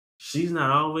 She's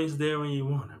not always there when you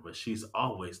want her, but she's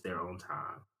always there on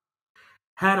time.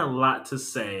 Had a lot to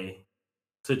say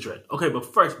to Drake. Okay, but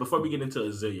first, before we get into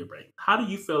Azealia Banks, how do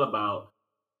you feel about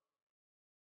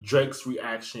Drake's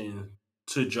reaction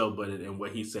to Joe Budden and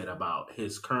what he said about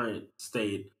his current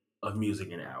state of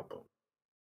music and album?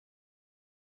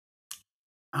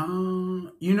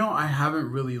 I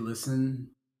haven't really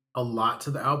listened a lot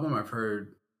to the album. I've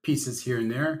heard pieces here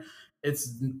and there.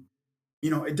 It's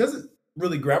it doesn't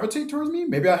really gravitate towards me.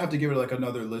 Maybe I have to give it like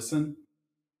another listen.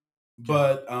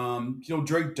 But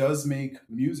Drake does make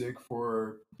music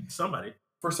Somebody.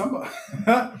 for somebody.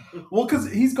 Well, because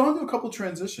he's gone through a couple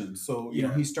transitions. So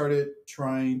he started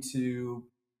trying to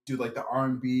do like the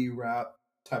R&B rap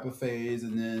type of phase,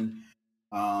 and then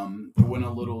went a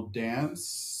little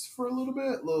dance for a little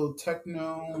bit, little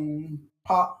techno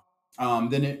pop.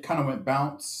 Then it kind of went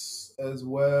bounce as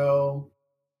well.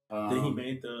 Then he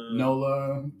made the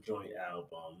Nola joint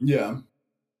album. Yeah.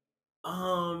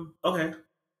 Okay.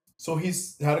 So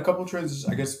he's had a couple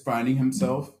transitions, I guess, finding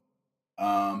himself.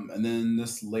 And then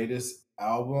this latest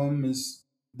album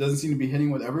doesn't seem to be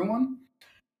hitting with everyone,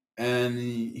 and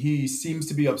he seems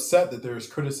to be upset that there's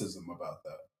criticism about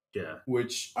that. Yeah.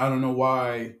 Which I don't know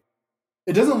why.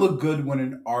 It doesn't look good when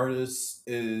an artist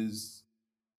is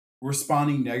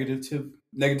responding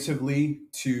negatively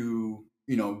to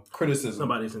criticism,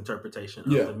 somebody's interpretation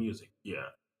of the music. Yeah.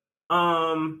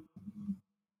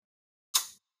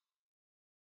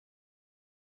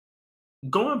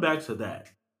 Going back to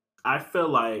that, I feel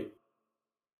like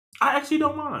I actually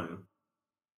don't mind.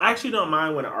 I actually don't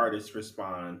mind when artists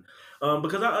respond,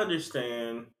 because I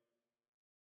understand,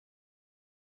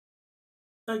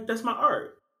 like, that's my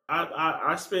art.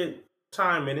 I spent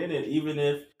time in it, and even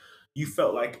if you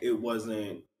felt like it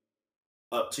wasn't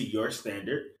up to your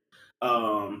standard,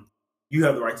 you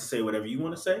have the right to say whatever you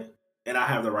want to say, and I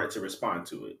have the right to respond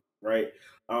to it, right?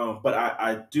 But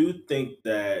I do think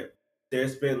that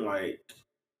there's been like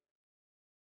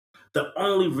the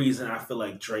only reason I feel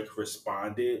like Drake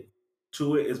responded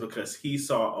to it is because he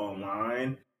saw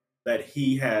online that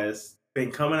he has been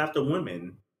coming after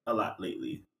women a lot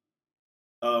lately.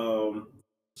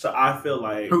 So I feel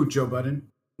like Who, Joe Budden?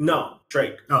 No,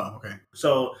 Drake. Oh, okay.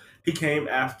 So he came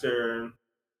after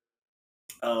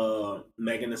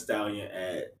Megan Thee Stallion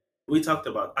at I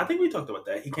think we talked about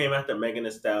that. He came after Megan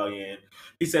Thee Stallion.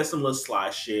 He said some little sly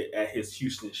shit at his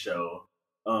Houston show,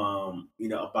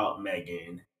 about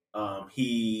Megan.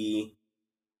 He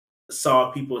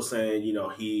saw people saying,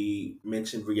 he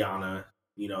mentioned Rihanna,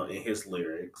 in his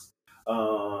lyrics.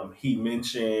 He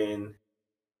mentioned,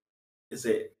 is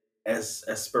it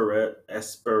Esperelda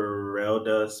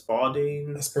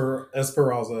Spalding?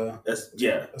 Esperanza.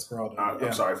 Yeah. Esperalda.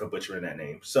 I'm sorry for butchering that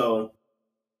name. So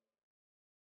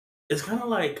it's kind of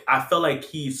like, I felt like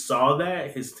he saw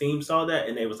that, his team saw that,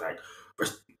 and they was like,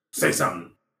 say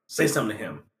something to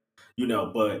him.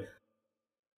 But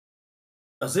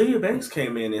Azealia Banks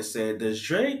came in and said, "Does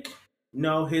Drake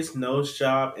know his nose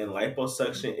job and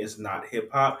liposuction is not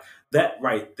hip hop?" That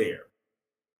right there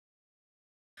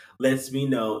lets me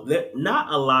know that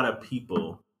not a lot of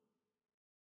people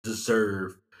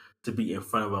deserve to be in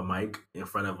front of a mic, in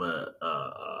front of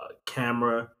a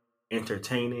camera,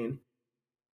 entertaining.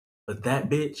 But that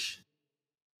bitch,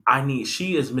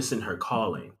 she is missing her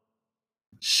calling.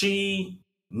 She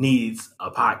needs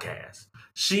a podcast.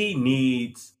 She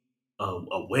needs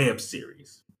a web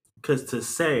series. Because to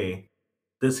say,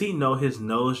 does he know his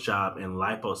nose job and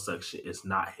liposuction is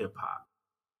not hip hop?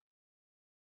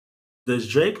 Does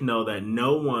Drake know that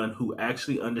no one who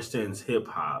actually understands hip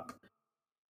hop,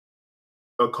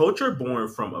 a culture born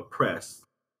from oppressed,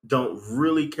 don't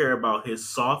really care about his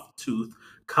soft tooth,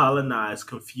 colonized,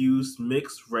 confused,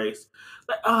 mixed race?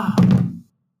 Like,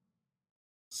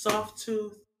 soft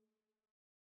tooth,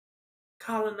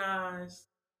 colonized,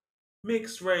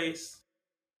 mixed race.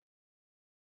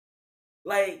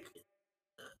 Like,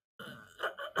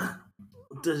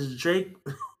 does Drake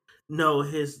know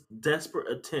his desperate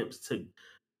attempts to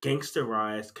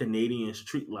gangsterize Canadian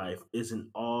street life is an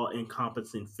all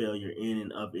encompassing failure in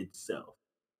and of itself?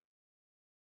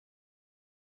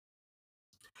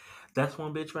 That's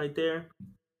one bitch right there.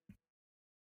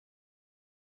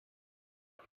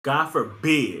 God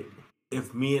forbid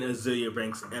if me and Azealia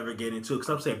Banks ever get into it, because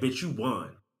I'm saying, bitch, you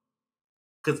won.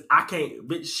 Because I can't,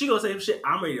 bitch, she gonna say shit,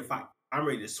 I'm ready to fight. I'm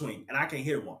ready to swing, and I can't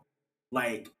hit one.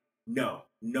 Like, no,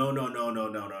 no, no, no, no,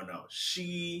 no, no, no.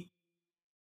 She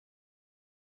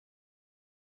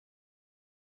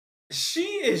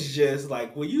is just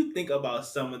like, when you think about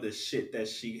some of the shit that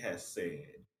she has said,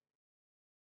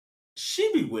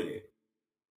 she be with it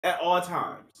at all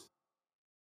times.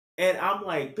 And I'm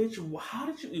like, bitch, how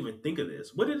did you even think of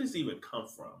this? Where did this even come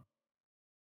from?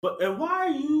 And why are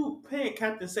you paying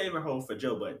Captain Saberhole for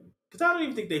Joe Budden? Because I don't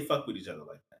even think they fuck with each other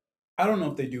like that. I don't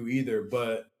know if they do either,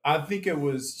 but I think she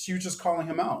was just calling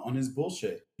him out on his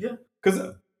bullshit. Yeah.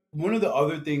 Because one of the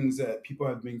other things that people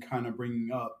have been kind of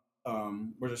bringing up,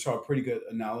 which I saw a pretty good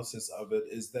analysis of it,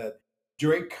 is that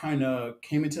Drake kind of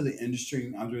came into the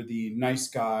industry under the nice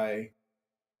guy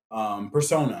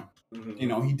persona.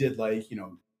 Mm-hmm. He did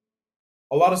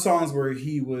a lot of songs where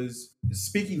he was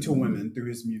speaking to women through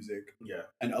his music, Yeah.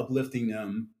 and uplifting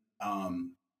them.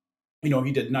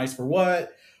 He did Nice for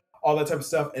What, all that type of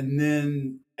stuff. And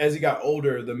then as he got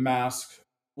older, the mask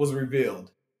was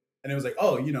revealed. And it was like,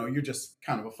 oh, you're just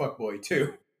kind of a fuckboy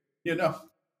too, you know?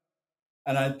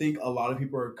 And I think a lot of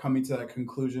people are coming to that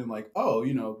conclusion like, oh,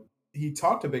 he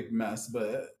talked a big mess,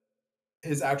 but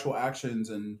his actual actions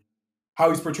and how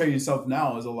he's portraying himself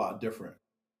now is a lot different.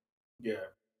 Yeah.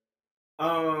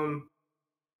 I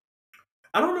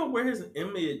don't know where his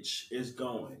image is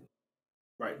going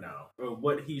right now, or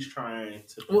what he's trying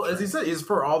to portray. Well, as he said, it's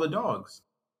for all the dogs.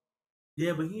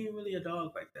 Yeah, but he ain't really a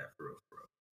dog like that, for real, for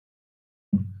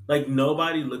real. Like,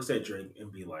 nobody looks at Drake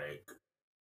and be like,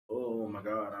 oh my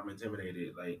God, I'm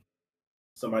intimidated. Like,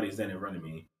 somebody's in and running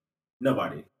me.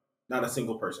 Nobody. Not a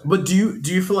single person. But do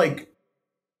you feel like,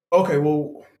 okay,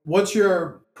 well, what's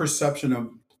your perception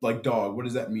of like dog? What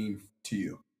does that mean to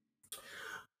you?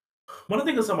 When I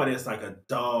think of somebody that's like a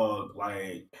dog,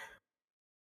 like,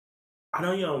 I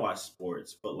know you don't watch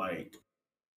sports, but like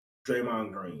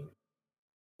Draymond Green,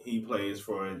 he plays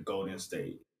for Golden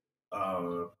State. I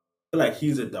feel like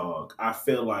he's a dog. I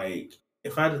feel like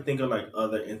if I had to think of like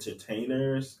other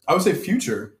entertainers, I would say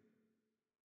Future.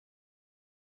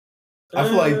 I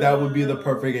feel like that would be the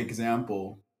perfect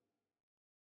example.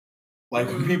 Like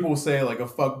when people say like a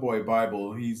fuckboy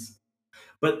Bible, he's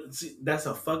but see, that's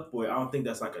a fuckboy. I don't think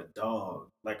that's like a dog.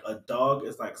 Like a dog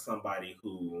is like somebody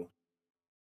who,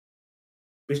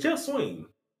 bitch, they'll swing.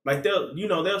 Like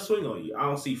they'll swing on you. I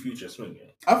don't see Future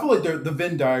swinging. I feel like the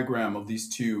Venn diagram of these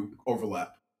two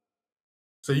overlap.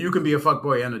 So you can be a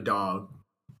fuckboy and a dog,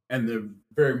 and they're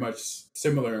very much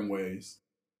similar in ways.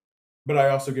 But I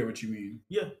also get what you mean.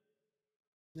 Yeah.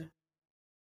 Yeah.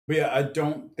 But yeah, I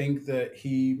don't think that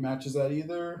he matches that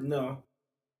either. No.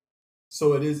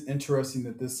 So it is interesting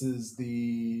that this is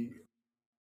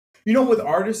with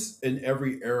artists in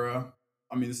every era.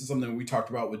 I mean, this is something we talked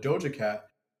about with Doja Cat.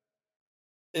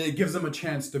 It gives them a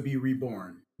chance to be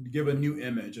reborn, to give a new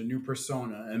image, a new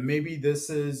persona. And maybe this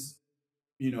is,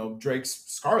 Drake's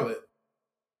Scarlet,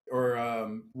 or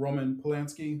Roman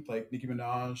Polanski, like Nicki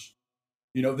Minaj.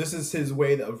 This is his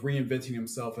way of reinventing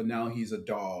himself, and now he's a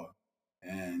dog,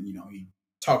 and he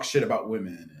talks shit about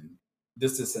women and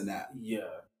this, and that. Yeah.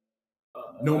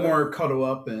 No more cuddle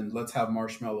up and let's have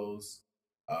marshmallows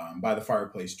by the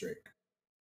fireplace, Drake.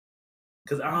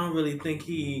 because I don't really think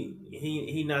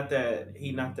he not that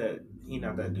he not that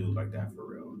dude like that for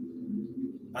real.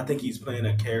 I think he's playing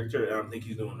a character, and I think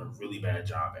he's doing a really bad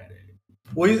job at it.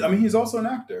 Well, I mean, he's also an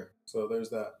actor, so there's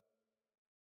that.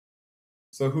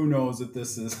 So who knows if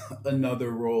this is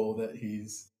another role that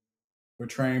he's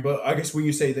portraying? But I guess when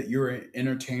you say that you're an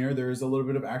entertainer, there is a little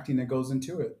bit of acting that goes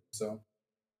into it. So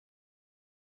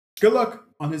good luck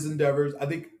on his endeavors. I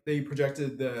think they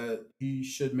projected that he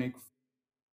should make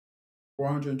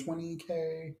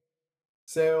 420K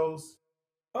sales.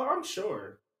 Oh, I'm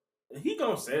sure he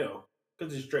gonna sell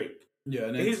because it's Drake. Yeah,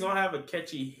 and And he's it's gonna have a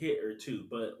catchy hit or two,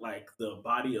 but like the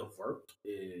body of work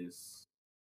is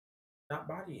not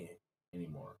bodying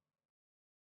anymore.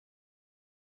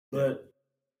 yeah. But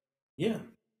yeah,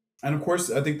 And of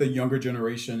course, I think the younger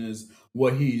generation is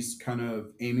what he's kind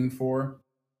of aiming for.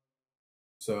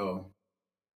 So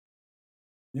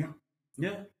yeah,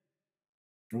 yeah,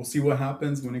 we'll see what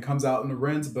happens when it comes out in the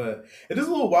rents. But it is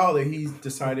a little wild that he's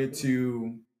decided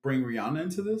to bring Rihanna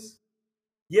into this.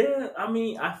 yeah. I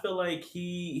mean, I feel like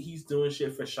he's doing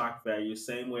shit for shock value.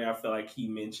 Same way I feel like he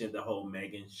mentioned the whole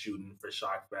Megan shooting for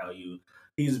shock value.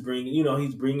 He's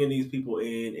bringing these people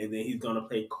in, and then he's gonna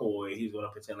play coy. He's gonna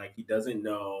pretend like he doesn't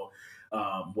know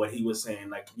what he was saying.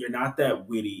 Like you're not that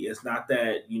witty. It's not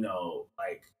that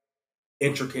like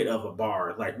intricate of a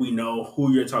bar. Like we know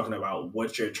who you're talking about,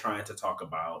 what you're trying to talk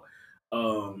about.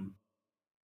 And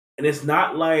it's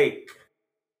not like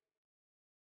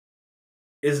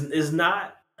is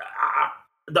not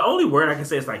the only word I can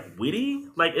say is like witty.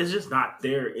 Like it's just not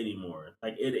there anymore.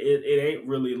 Like it ain't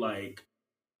really like,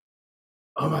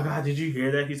 oh my god, did you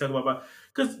hear that? He's talking about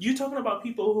because you're talking about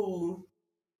people who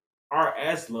are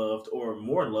as loved or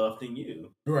more loved than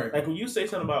you. Right. Like when you say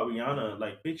something about Rihanna,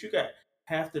 like bitch, you got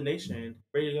half the nation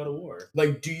ready to go to war.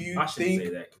 Like, do you I shouldn't think, say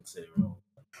that considering.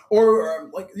 or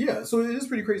like, yeah? So it is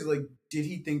pretty crazy. Like, did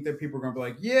he think that people were gonna be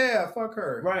like, yeah, fuck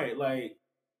her? Right, like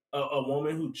a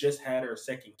woman who just had her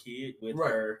second kid with Right.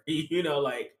 her,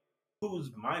 like who's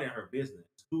minding her business,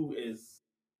 who is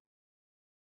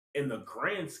in the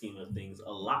grand scheme of things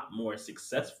a lot more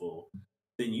successful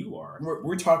than you are.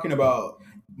 We're talking about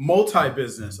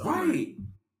multi-business owner. Right.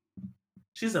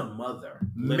 She's a mother.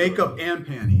 Makeup literally. and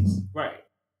panties. Right.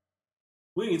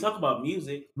 We can talk about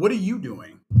music. What are you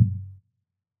doing?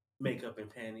 Makeup and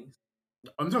panties.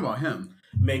 I'm talking about him.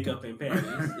 Makeup and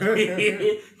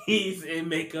panties. He's in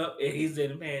makeup and he's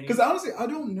in panties. Because honestly, I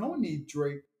don't know any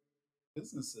Drake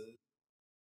businesses.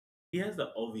 He has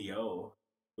the OVO,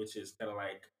 which is kind of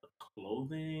like a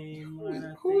clothing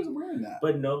line. Who is wearing that?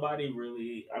 But nobody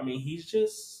really. I mean, he's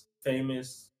just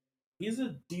famous. He's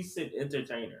a decent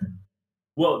entertainer.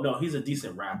 Well, no, he's a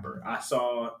decent rapper. I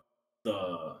saw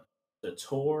the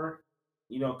tour,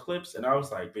 clips, and I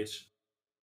was like, bitch,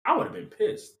 I would have been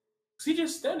pissed. Cause he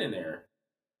just standing there.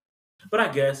 But I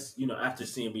guess, after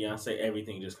seeing Beyonce,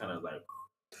 everything just kind of like,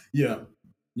 yeah,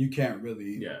 you can't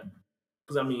really, yeah.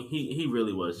 Because I mean, he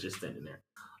really was just standing there.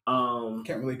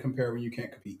 Can't really compare when you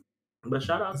can't compete. But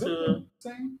shout out to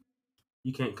saying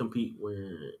you can't compete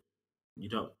where you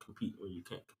don't compete where you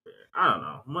can't compare. I don't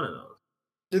know, one of those.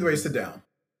 Either way, sit down.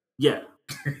 Yeah.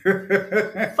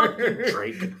 Fuck you,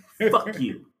 Drake. Fuck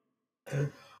you.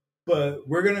 But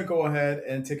we're gonna go ahead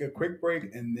and take a quick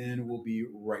break, and then we'll be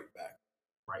right back.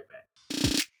 Right back.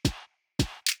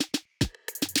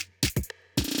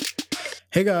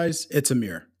 Hey guys, it's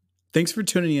Amir. Thanks for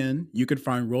tuning in. You can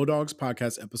find Road Dogs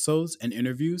podcast episodes and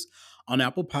interviews on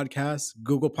Apple Podcasts,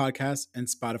 Google Podcasts, and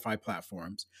Spotify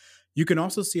platforms. You can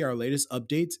also see our latest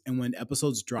updates and when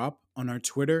episodes drop on our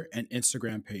Twitter and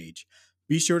Instagram page.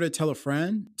 Be sure to tell a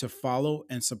friend to follow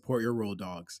and support your Road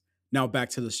Dogs. Now back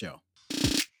to the show.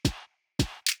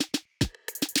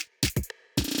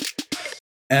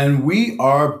 And we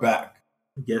are back.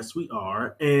 Yes, we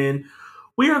are. And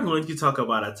we are going to talk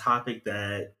about a topic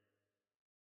that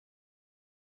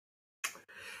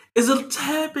is a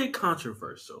tad bit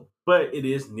controversial, but it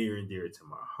is near and dear to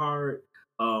my heart.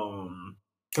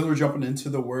 Because we're jumping into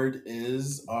the word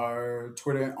is our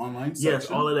Twitter online section.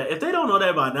 Yes, all of that. If they don't know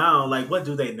that by now, like, what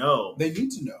do they know? They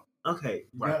need to know. Okay,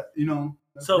 right.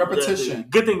 So repetition.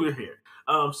 Good thing we're here.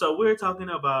 So we're talking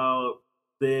about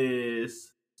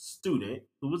this student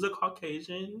who was a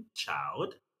Caucasian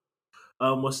child,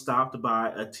 was stopped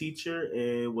by a teacher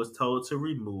and was told to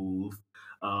remove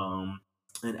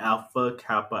an Alpha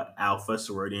Kappa Alpha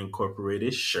Sorority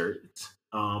Incorporated shirt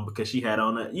because she had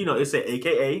on it said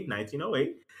AKA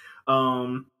 1908.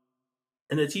 And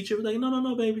the teacher was like,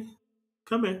 no, baby,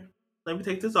 come here. Let me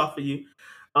take this off of you.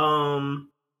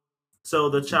 So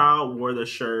the child wore the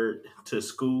shirt to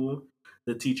school.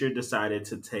 the teacher decided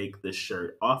to take the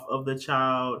shirt off of the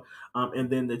child. And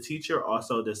then the teacher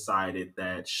also decided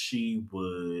that she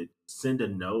would send a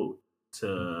note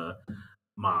to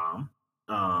mom.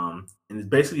 And it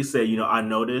basically said, I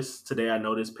noticed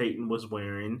Peyton was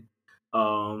wearing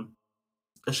a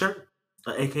shirt,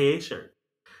 an AKA shirt.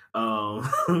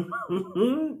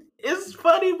 It's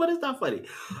funny, but it's not funny.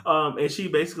 And she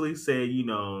basically said,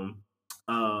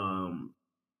 um,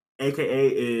 AKA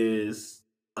is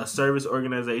a service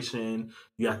organization.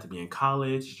 You have to be in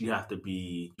college. You have to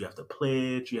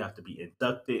pledge. You have to be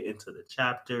inducted into the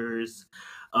chapters.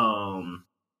 Um,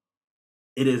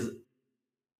 it is,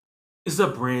 it's a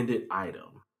branded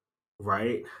item,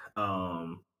 right?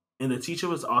 Um, and the teacher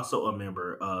was also a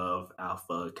member of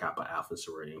Alpha Kappa Alpha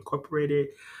Sorority Incorporated.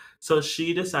 So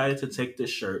she decided to take the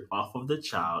shirt off of the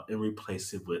child and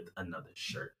replace it with another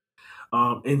shirt.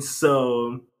 And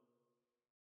so,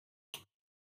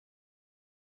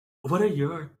 what are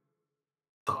your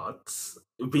thoughts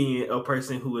being a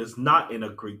person who is not in a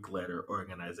Greek letter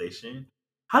organization?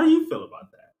 How do you feel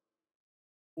about that?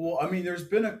 Well, I mean, there's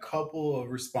been a couple of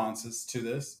responses to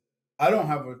this. I don't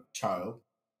have a child,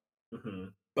 Hmm.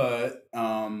 but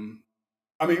I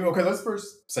mean, okay, let's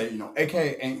first say, AK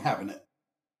ain't having it.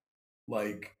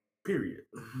 Like Period.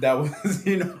 that was,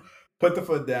 put the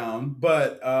foot down.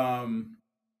 But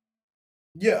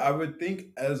yeah, I would think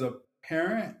as a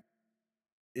parent,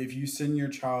 if you send your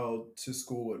child to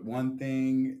school with one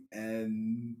thing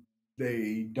and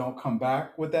they don't come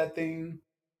back with that thing,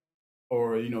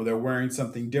 or they're wearing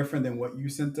something different than what you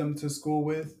sent them to school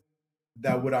with,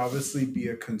 that would obviously be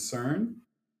a concern.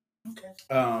 Okay.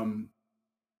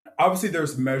 Obviously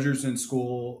there's measures in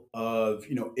school of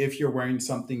if you're wearing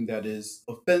something that is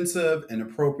offensive,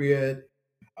 inappropriate,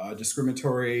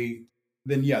 discriminatory,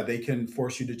 then yeah, they can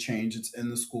force you to change. It's in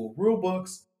the school rule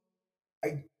books.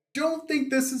 I don't think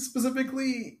this is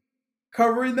specifically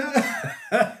covering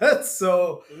that.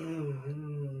 So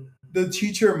Mhm. the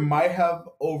teacher might have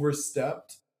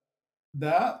overstepped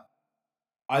that.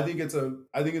 I think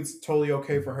it's totally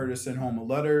okay for her to send home a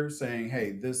letter saying,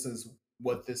 "Hey, this is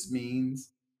what this means."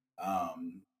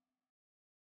 Um,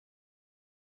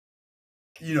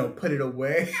 put it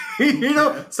away,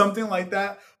 Okay. something like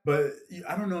that. But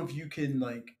I don't know if you can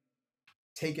like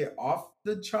take it off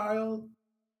the child.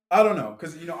 I don't know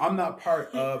because I'm not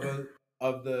part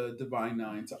of the Divine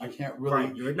Nine, so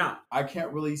Right, you're not. I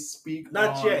can't really speak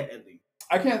Not on yet, at least.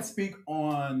 I can't speak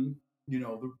on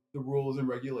the rules and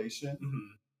regulation.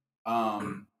 Mhm.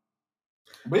 Um,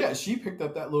 but yeah, she picked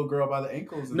up that little girl by the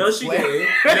ankles and No, she slammed. didn't.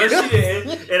 No, she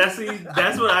didn't. And I see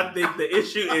that's what I think the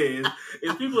issue is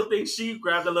people think she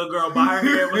grabbed the little girl by her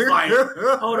hair and was like,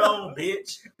 hold on,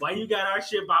 bitch. Why you got our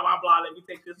shit, blah, blah, blah. Let me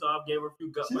take this off. Gave her a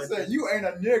few gut She said, punches. "You ain't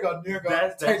a nigga, nigga.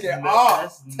 That's Take it not, off.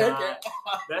 that's Take not, it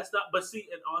off." that's not, but see,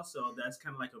 and also that's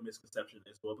kind of like a misconception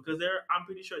as well because I'm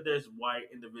pretty sure there's white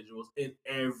individuals in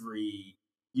every,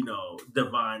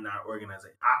 divine not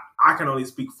organization. I can only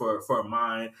speak for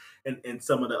mine and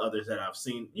some of the others that I've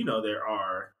seen. There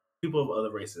are people of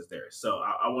other races there. So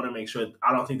I want to make sure.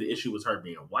 I don't think the issue was her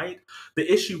being white. The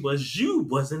issue was you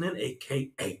wasn't an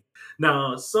AKA.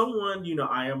 Now, someone,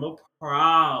 I am a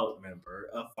proud member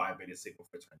of Phi Beta Sigma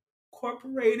Fraternity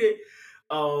Incorporated.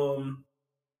 Um,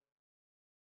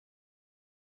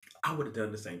 I would have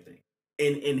done the same thing.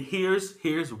 And here's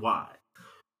why.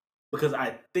 Because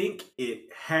I think it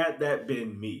had that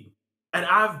been me. And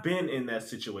I've been in that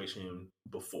situation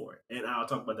before. And I'll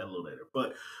talk about that a little later.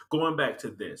 But going back to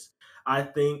this, I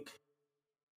think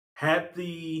had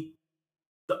the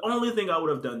only thing I would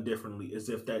have done differently is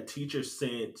if that teacher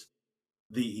sent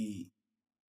the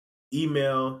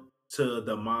email to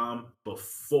the mom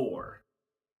before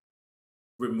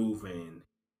removing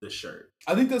the shirt.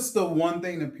 I think that's the one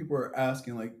thing that people are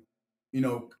asking, like,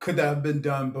 could that have been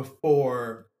done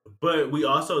before? But we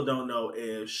also don't know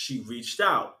if she reached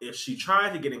out, if she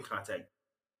tried to get in contact.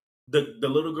 The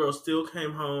little girl still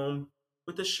came home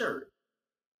with the shirt.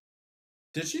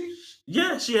 Did she?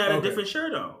 Yeah, she had a Okay. different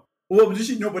shirt on. Well, did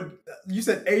she? No, but you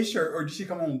said a shirt, or did she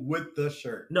come home with the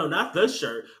shirt? No, not the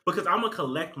shirt, because I'm gonna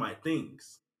collect my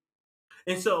things.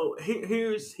 And so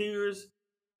here's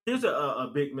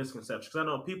a big misconception because I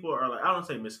know people are like, I don't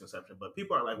say misconception, but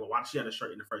people are like, well, why did she have a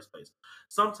shirt in the first place?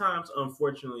 Sometimes,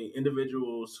 unfortunately,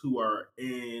 individuals who are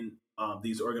in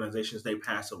these organizations, they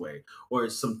pass away or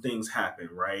some things happen,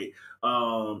 right?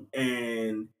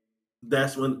 And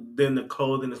that's when then the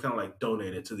clothing is kind of like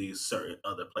donated to these certain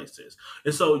other places.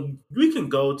 And so we can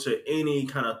go to any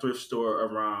kind of thrift store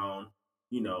around,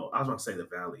 I was going to say the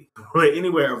valley, but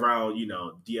anywhere around,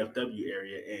 DFW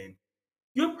area, and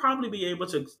you'll probably be able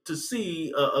to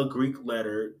see a Greek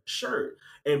letter shirt,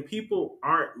 and people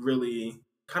aren't really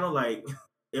kind of like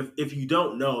if you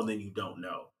don't know, then you don't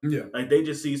know. Yeah. Like they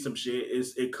just see some shit.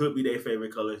 It could be their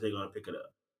favorite colors. They're gonna pick it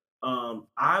up.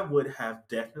 I would have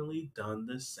definitely done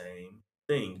the same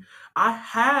thing. I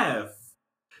have.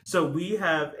 So we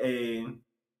have a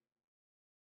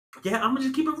yeah. I'm gonna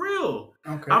just keep it real.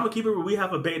 I'm Okay. gonna keep it real. We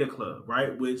have a beta club,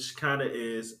 right? Which kind of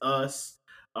is us.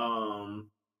 Um,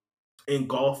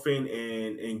 engulfing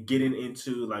and getting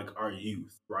into like our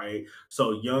youth, right?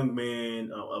 So young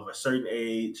men of a certain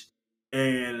age,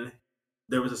 and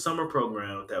there was a summer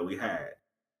program that we had.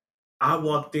 I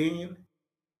walked in,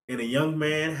 and a young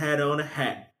man had on a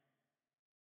hat,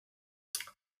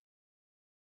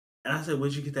 and I said,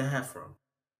 "Where'd you get that hat from?"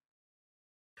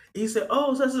 He said,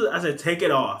 "Oh, I said, "Take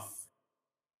it off,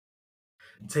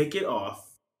 take it off,"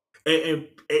 and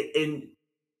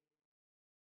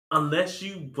unless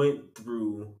you went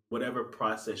through whatever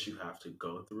process you have to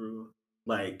go through,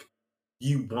 like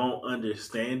you won't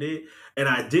understand it. And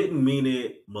I didn't mean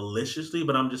it maliciously,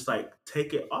 but I'm just like,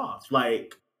 take it off.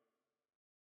 Like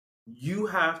you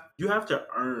have to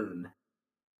earn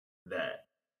that.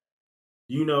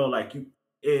 Like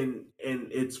and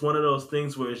it's one of those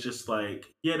things where it's just like,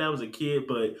 yeah, that was a kid,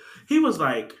 but he was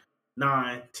like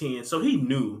 9, 10, so he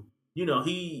knew,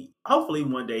 he hopefully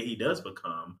one day he does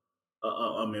become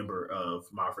a member of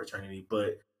my fraternity,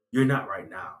 but you're not right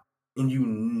now. And you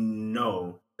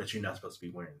know that you're not supposed to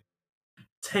be wearing it.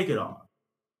 Take it off.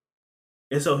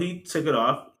 And so he took it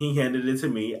off, he handed it to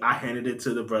me, I handed it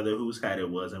to the brother whose hat it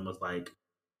was and was like,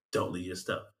 don't leave your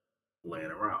stuff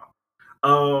laying around.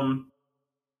 Um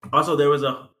Also, there was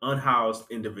a unhoused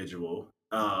individual.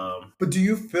 But do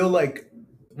you feel like,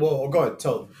 well, go ahead,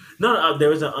 tell them. No, no, there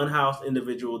was an unhoused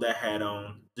individual that had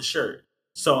on the shirt.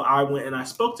 So I went and I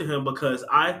spoke to him because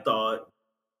I thought,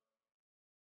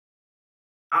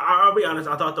 I'll be honest,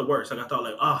 I thought the worst. Like I thought,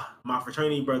 like, oh, my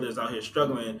fraternity brother is out here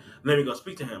struggling. Let me go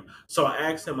speak to him. So I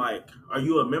asked him, like, are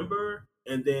you a member?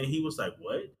 And then he was like,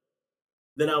 what?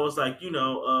 Then I was like, he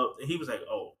was like,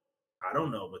 oh, I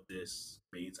don't know what this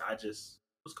means. I just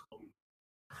was cold.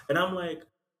 And I'm like,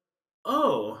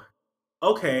 oh,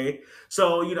 okay.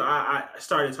 So, I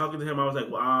started talking to him. I was like,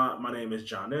 well, my name is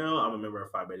Jonell. I'm a member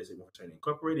of Phi Beta Sigma Fraternity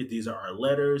Incorporated. These are our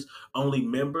letters. Only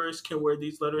members can wear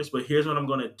these letters, but here's what I'm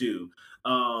going to do.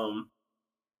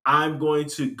 I'm going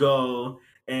to go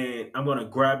and I'm going to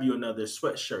grab you another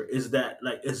sweatshirt. Is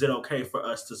it okay for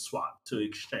us to swap, to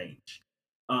exchange?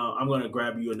 I'm going to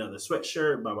grab you another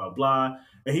sweatshirt, blah, blah, blah.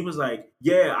 And he was like,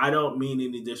 yeah, I don't mean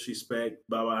any disrespect,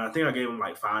 blah, blah. I think I gave him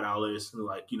like $5,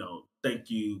 like, thank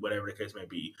you, whatever the case may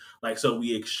be. Like, so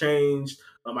we exchanged.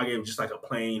 I gave him just like a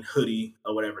plain hoodie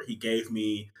or whatever. He gave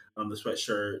me the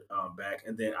sweatshirt back.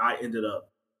 And then I ended up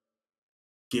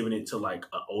giving it to like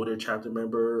an older chapter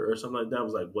member or something like that. I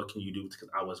was like, what can you do? Because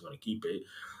I wasn't going to keep it.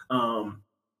 Um,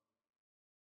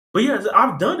 but yeah,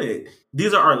 I've done it.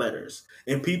 These are our letters,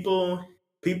 and people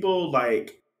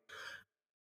like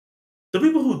the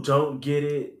people who don't get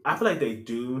it. I feel like they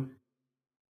do.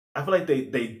 I feel like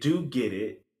they do get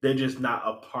it. They're just not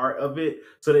a part of it,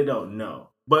 so they don't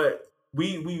know. But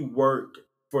we work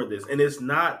for this, and it's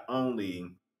not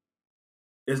only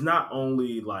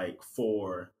like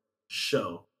for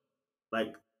show.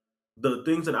 Like the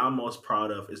things that I'm most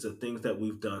proud of is the things that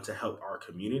we've done to help our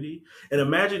community. And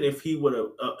imagine if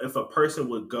if a person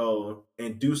would go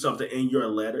and do something in your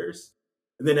letters,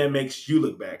 and then that makes you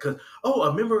look bad because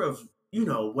a member of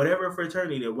whatever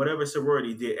fraternity or whatever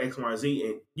sorority did X, Y, Z,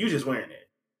 and you just wearing it,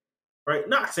 right?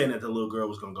 Not saying that the little girl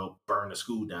was gonna go burn the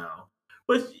school down,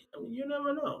 but you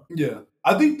never know. Yeah.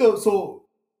 I think though, so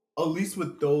at least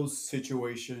with those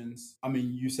situations, I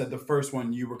mean, you said the first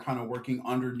one you were kind of working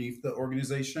underneath the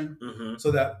organization. Hmm. So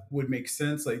that would make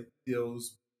sense. Like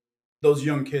those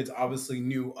young kids obviously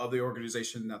knew of the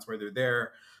organization. That's why they're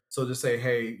there. So to say,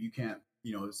 hey, you can't,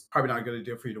 it's probably not a good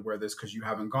idea for you to wear this because you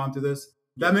haven't gone through this.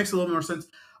 That Yeah, makes a little more sense.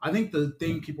 I think the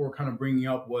thing people were kind of bringing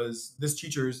up was this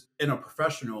teacher's in a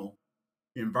professional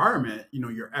environment.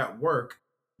 You're at work.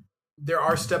 There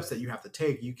are steps that you have to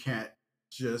take. You can't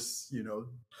just,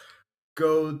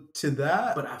 go to but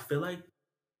that. I feel like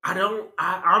I don't.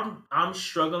 I'm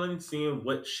struggling seeing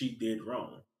what she did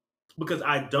wrong because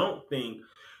I don't think.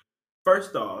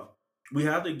 First off, we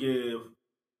have to give.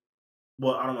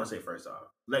 Well, I don't want to say first off.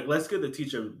 Like, let's give the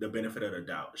teacher the benefit of the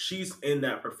doubt. She's in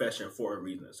that profession for a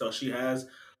reason, so she has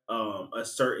a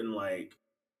certain like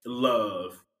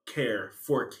love, care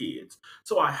for kids.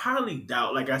 So I highly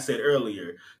doubt, like I said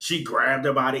earlier, she grabbed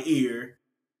her by the ear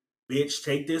bitch,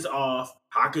 take this off.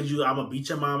 How could you? I'm gonna beat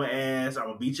your mama ass. I'm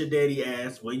gonna beat your daddy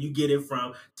ass. Where you get it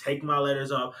from? Take my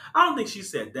letters off. I don't think she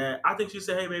said that. I think she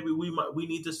said, hey, maybe we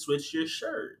need to switch your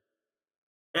shirt.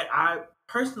 And I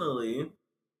personally,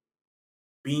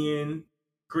 being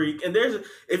Greek, and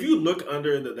if you look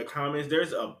under the comments,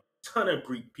 there's a ton of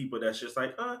Greek people that's just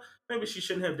like, maybe she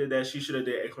shouldn't have did that. She should have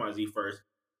did XYZ first.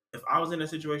 If I was in a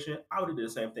situation, I would have did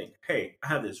the same thing. Hey, I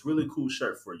have this really cool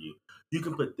shirt for you. You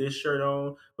can put this shirt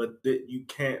on, but you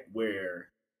can't wear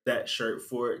that shirt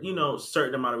for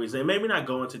certain amount of reasons. And maybe not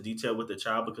go into detail with the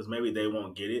child because maybe they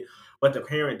won't get it, but the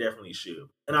parent definitely should.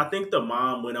 And I think the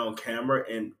mom went on camera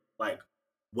and like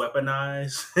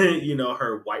weaponize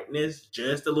her whiteness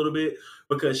just a little bit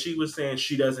because she was saying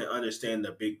she doesn't understand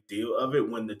the big deal of it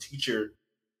when the teacher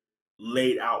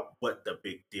laid out what the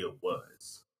big deal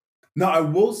was. Now, I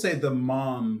will say the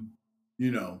mom,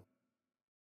 you know,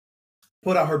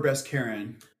 put out her best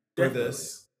Karen for Definitely.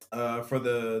 this, for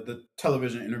the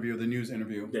television interview, the news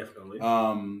interview. Definitely.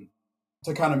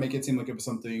 To kind of make it seem like it was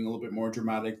something a little bit more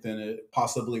dramatic than it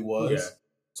possibly was. Yeah.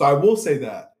 So I will say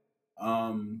that.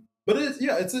 But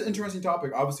it's an interesting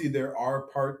topic. Obviously, there are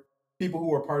people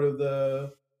who are part of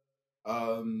the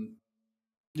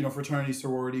fraternity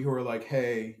sorority who are like,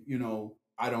 hey,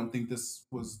 I don't think this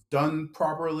was done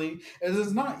properly. And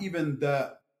it's not even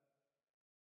that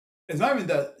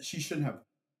she shouldn't have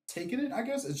taken it, I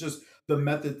guess. It's just the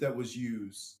method that was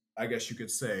used, I guess you could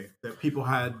say, that people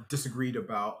had disagreed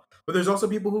about. But there's also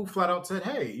people who flat out said,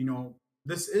 hey,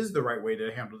 this is the right way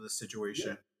to handle this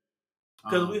situation.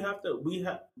 Because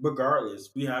regardless,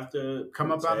 we have to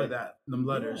come up out of them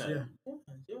letters. Yeah.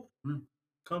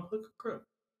 Come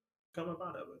up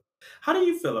out of it. How do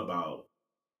you feel about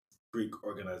Greek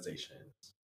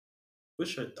organizations?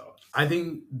 What's your thoughts? I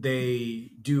think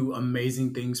they do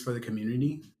amazing things for the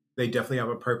community. They definitely have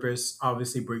a purpose,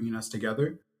 obviously bringing us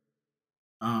together.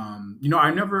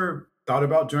 I never thought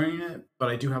about joining it, but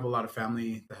I do have a lot of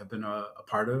family that have been a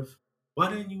part of.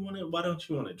 Why don't you want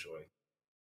to join?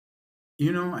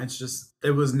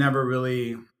 It was never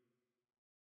really.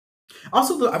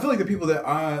 Also, I feel like the people that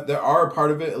are a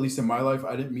part of it, at least in my life,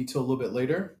 I didn't meet till a little bit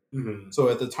later. Mm-hmm. So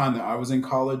at the time that I was in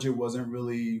college, it wasn't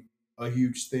really a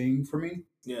huge thing for me.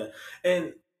 Yeah,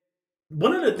 and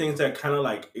one of the things that kind of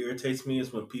like irritates me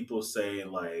is when people say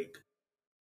like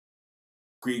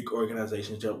Greek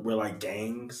organizations were like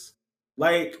gangs.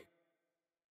 Like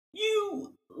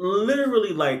you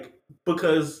literally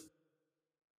because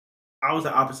I was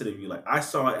the opposite of you. Like I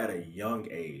saw it at a young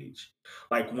age.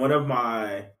 Like one of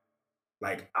my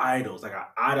idols, like I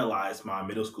idolized my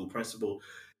middle school principal.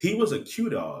 He was a Q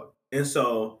dog. And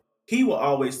so he will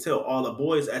always tell all the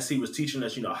boys as he was teaching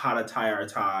us, how to tie our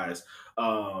ties.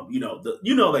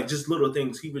 Like just little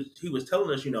things. He was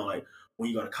telling us, like when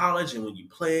you go to college and when you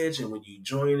pledge and when you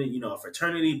join it, a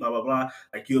fraternity, blah, blah, blah,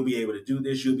 like you'll be able to do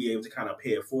this, you'll be able to kind of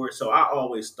pay it forward. So I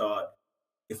always thought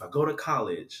if I go to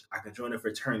college, I can join a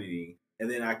fraternity and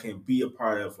then I can be a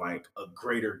part of like a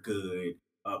greater good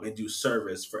and do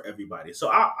service for everybody. So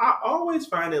I always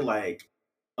find it like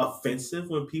offensive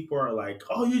when people are like,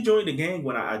 "Oh, you joined the gang,"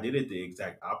 when I did it the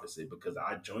exact opposite because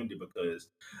I joined it because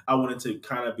I wanted to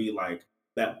kind of be like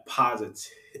that positive,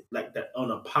 like that on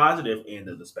a positive end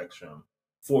of the spectrum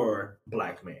for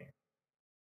Black men.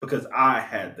 Because I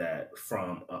had that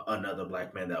from another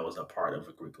Black man that was a part of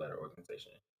a Greek letter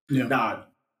organization. Yeah. Now, I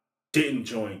didn't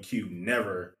join Q,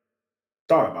 never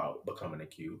thought about becoming a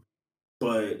Q.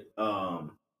 But I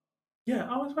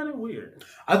always find it weird.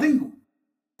 I think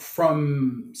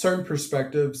from certain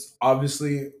perspectives,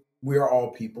 obviously we are all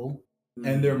people,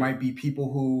 and there might be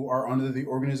people who are under the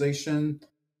organization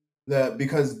that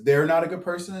because they're not a good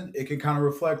person, it can kind of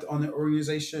reflect on the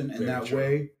organization in that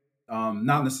way.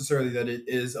 Not necessarily that it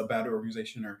is a bad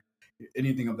organization or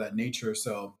anything of that nature.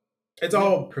 So it's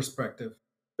all perspective.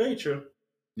 Very true.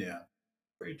 Yeah.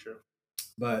 Very true.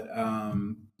 But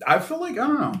I feel like, I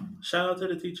don't know. Shout out to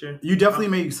the teacher. You definitely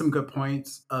make some good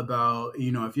points about,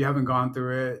 if you haven't gone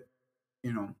through it,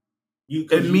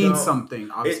 it means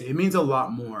something, obviously. It means a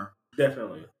lot more.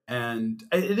 Definitely. And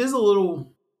it is a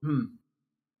little,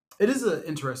 it is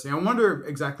interesting. I wonder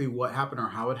exactly what happened or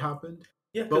how it happened.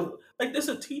 Yeah, but like this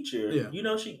a teacher. Yeah.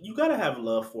 You gotta have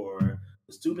love for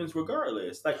the students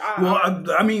regardless. Like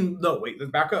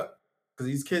let's back up. Because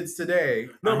these kids today,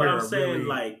 no, but I'm saying really,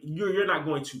 like you're not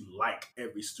going to like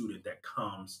every student that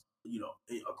comes,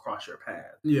 across your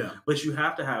path. Yeah, but you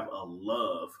have to have a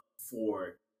love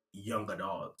for young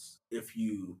adults if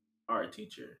you are a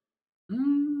teacher.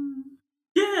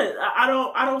 Yeah, I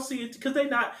don't see it because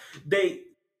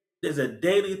there's a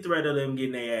daily threat of them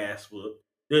getting their ass whooped.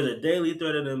 There's a daily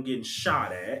threat of them getting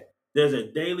shot at. There's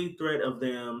a daily threat of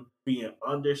them being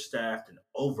understaffed and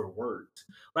overworked.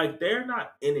 Like they're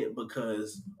not in it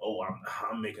because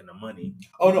I'm making the money.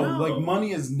 Oh no, like No,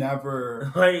 money is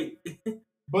never. like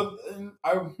But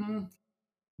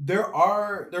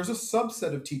there's a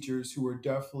subset of teachers who are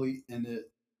definitely in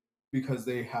it because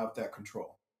they have that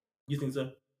control. you think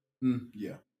so?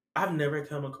 Yeah. I've never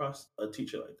come across a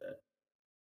teacher like that.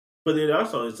 But it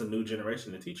also is a new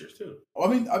generation of teachers too. I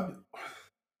mean,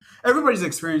 everybody's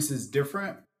experience is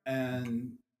different,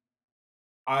 and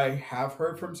I have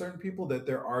heard from certain people that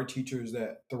there are teachers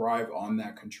that thrive on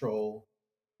that control.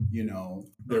 They're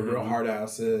real Mm-hmm. hard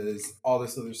asses, all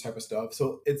this other type of stuff.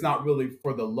 So it's not really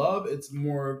for the love; it's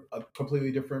more a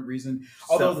completely different reason.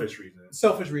 Although Selfish reasons.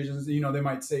 selfish reasons, they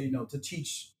might say, to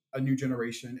teach a new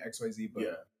generation X, Y, Z, but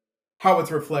Yeah, how it's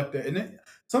reflected, and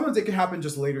sometimes it can happen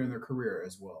just later in their career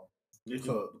as well. you can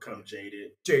So become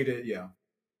jaded. jaded, yeah.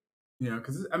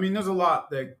 Because I mean, there's a lot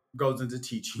that goes into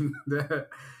teaching. That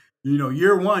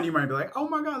year one, you might be like, "Oh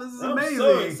my god, this is I'm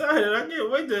so amazing," excited. I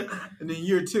can't wait to and then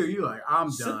year two, you're like,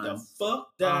 "I'm sit the done. fuck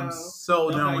I'm down. so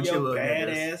Don't done have with you your little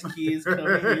badass niggas." kids coming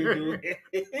here doing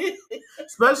it.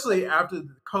 Especially after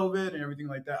the COVID and everything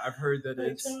like that, I've heard that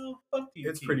Like, child, fuck these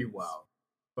it's pretty kids. wild.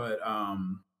 But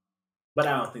But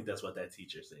I don't think that's what that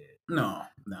teacher said. no,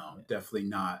 Yeah. definitely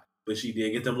not. But she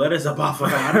did get them letters up off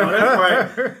of her. I know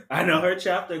that's right. I know her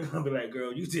chapter gonna be like,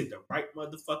 girl, you did the right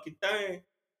motherfucking thing.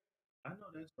 I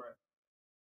know that's right.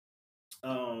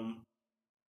 Um,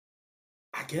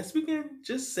 I guess we can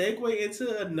just segue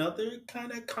into another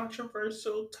kind of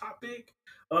controversial topic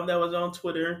that was on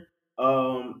Twitter.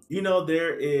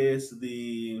 There is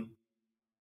the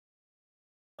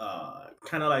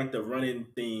kind of like the running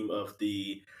theme of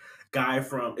the guy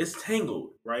from it's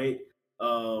Tangled, right?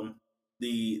 Um,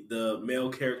 the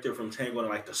male character from Tangled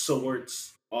and like the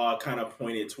swords all kind of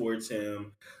pointed towards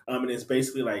him. And it's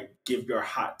basically like give your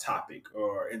hot topic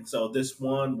and so this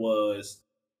one was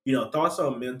thoughts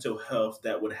on mental health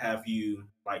that would have you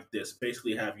like this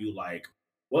basically have you like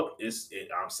well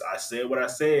I said what I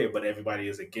said but everybody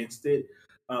is against it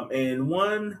and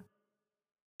one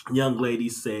young lady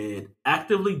said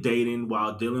actively dating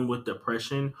while dealing with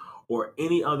depression or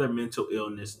any other mental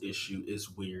illness issue is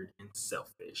weird and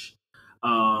selfish.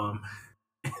 Um,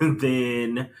 and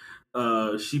then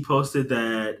she posted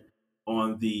that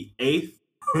on the 8th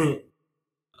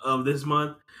of this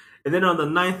month. And then on the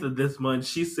 9th of this month,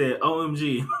 she said,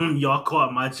 OMG, y'all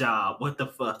caught my job. What the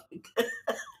fuck?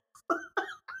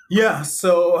 Yeah,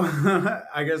 so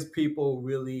I guess people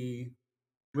really,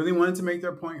 really wanted to make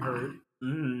their point heard.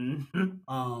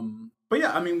 Mm-hmm. But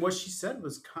yeah, I mean, what she said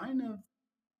was kind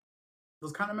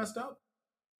of messed up.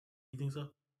 You think so?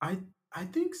 I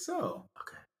think so.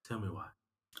 Okay, tell me why.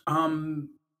 Um,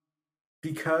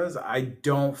 because I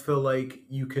don't feel like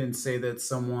you can say that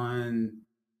someone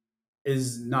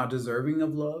is not deserving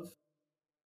of love.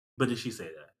 But did she say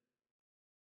that?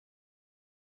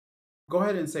 Go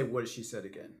ahead and say what she said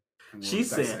again, and we'll She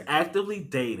said dissect it. actively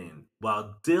dating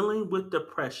while dealing with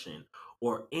depression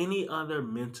or any other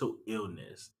mental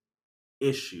illness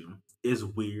issue is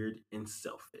weird and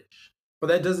selfish. But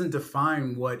that doesn't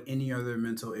define what any other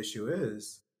mental issue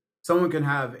is. Someone can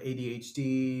have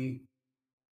ADHD,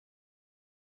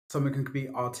 someone can be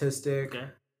autistic. Okay.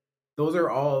 Those are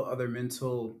all other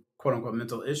mental, quote unquote,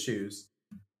 mental issues.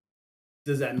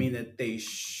 Does that mean that they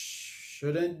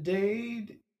shouldn't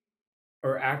date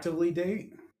or actively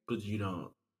date? But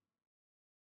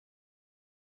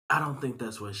I don't think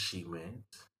that's what she meant.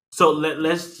 So let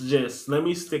me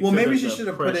stick Well, to maybe the she should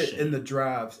have put it in the depression.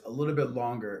 drafts a little bit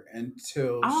longer I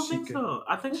until don't she think could. so.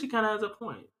 I think she kind of has a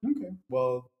point. Okay.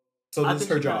 Well, so I this is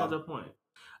think her she kind of has a job. point.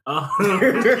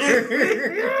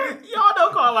 Y'all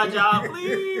don't call my job,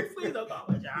 please. Please don't call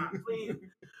my job, please.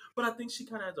 But I think she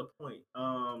kind of has a point.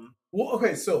 Well,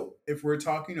 okay. So if we're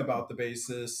talking about the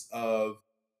basis of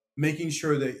making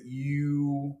sure that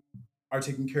you are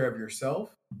taking care of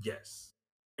yourself Yes,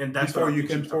 and that's what before I you think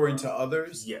she can was pour talking into about.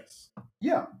 others, Yes,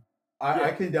 yeah, I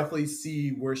yeah. can definitely see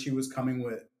where she was coming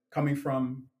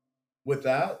from with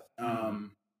that. Mm-hmm.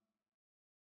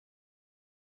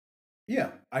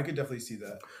 Yeah, I could definitely see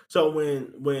that. So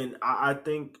when I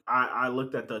think I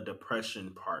looked at the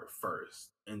depression part first,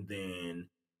 and then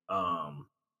um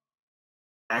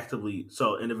actively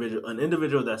so an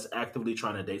individual that's actively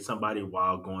trying to date somebody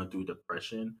while going through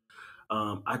depression,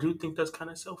 I do think that's kind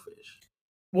of selfish.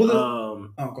 Well,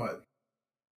 Um, go ahead.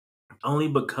 only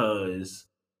because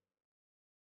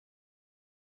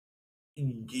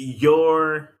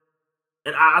you're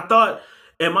and I thought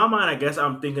in my mind, I guess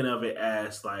I'm thinking of it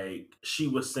as like she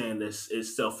was saying this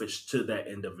is selfish to that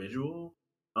individual.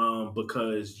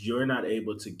 because you're not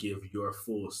able to give your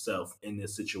full self in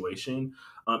this situation.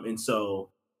 And so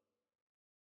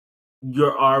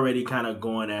you're already kind of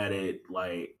going at it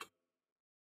like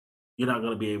you're not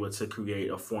going to be able to create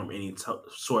or form any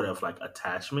sort of like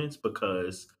attachments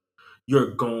because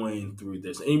you're going through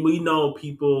this. And we know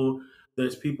people,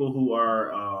 there's people who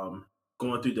are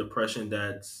going through depression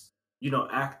that's,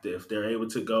 active. They're able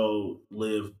to go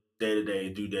live day to day,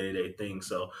 do day to day things.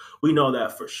 So we know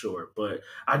that for sure. But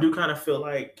I do kind of feel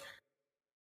like,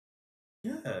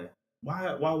 yeah,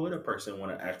 why would a person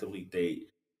want to actively date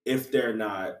if they're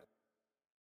not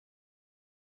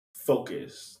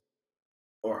focused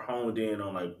or honed in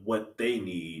on like what they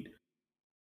need,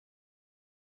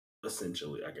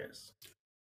 essentially, I guess.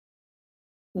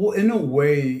 Well, in a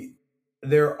way,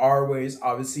 there are ways,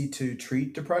 obviously, to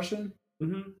treat depression,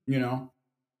 Hmm. you know?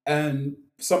 And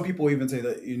some people even say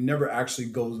that it never actually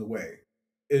goes away.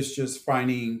 It's just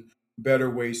finding better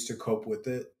ways to cope with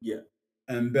it Yeah.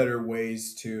 and better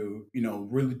ways to,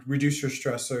 reduce your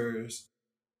stressors,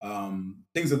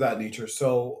 things of that nature.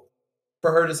 So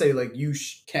for her to say, like, you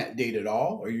can't date at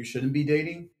all or you shouldn't be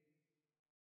dating,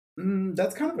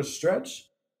 that's kind of a stretch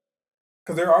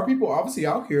because there are people obviously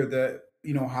out here that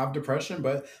have depression,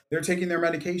 but they're taking their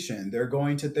medication, they're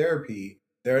going to therapy,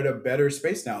 they're at a better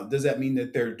space now. Does that mean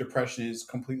that their depression is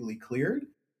completely cleared?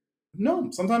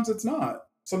 No, sometimes it's not.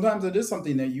 Sometimes it is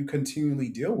something that you continually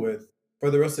deal with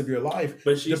for the rest of your life,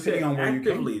 But she depending said on where you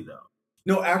came actively from. though.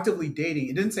 No, actively dating,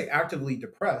 it didn't say actively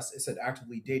depressed, it said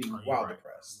actively Oh, dating you're while right.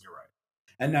 depressed. You're right.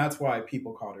 And that's why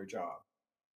people called her job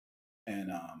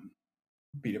and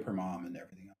beat up her mom and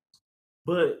everything else.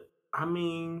 But I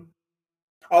mean,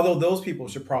 Although those people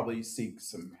should probably seek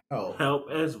some help. help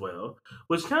as well,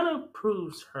 which kind of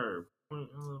proves her point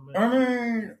a little bit. I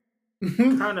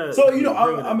mean, Kind of so bringing it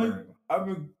back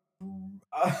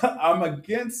I'm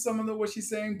against some of what she's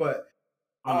saying, but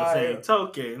on the I same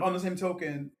token. on the same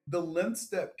token, the lengths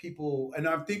that people, and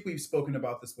I think we've spoken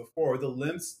about this before, the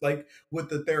lengths like with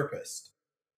the therapist,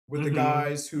 with the Mm-hmm.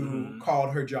 guys who Mm-hmm.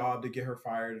 called her job to get her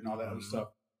fired and all that other Mm-hmm. stuff.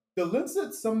 The lengths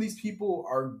that some of these people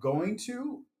are going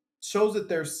to shows that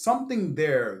there's something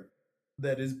there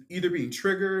that is either being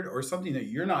triggered or something that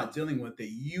you're not dealing with that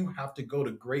you have to go to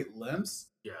great lengths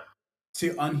Yeah.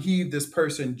 to unheave this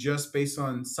person just based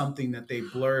on something that they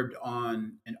blurbed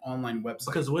on an online website.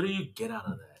 Because what do you get out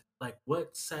of that? Like,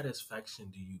 what satisfaction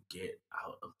do you get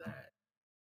out of that?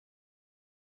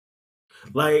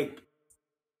 Like,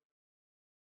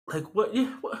 what?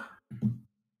 Yeah. What?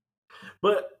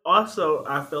 But also,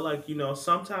 I feel like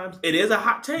sometimes it is a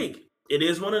hot take. It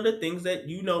is one of the things that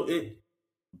it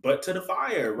but to the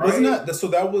fire, Wasn't right? that so?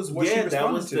 That was what she Yeah,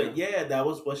 responded to. that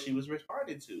was what she was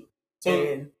responding to, So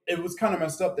and it was kind of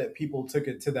messed up that people took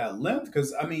it to that length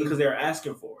because I because mean, they're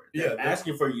asking for it, yeah, they're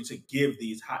asking for you to give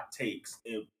these hot takes,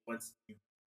 and once you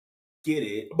get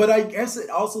it, but I guess it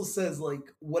also says like,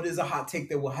 what is a hot take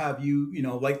that will have you,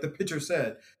 like the picture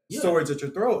said, yeah, swords at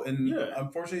your throat, and yeah,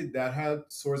 unfortunately, that had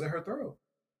swords at her throat.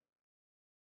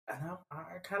 and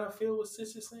I kind of feel what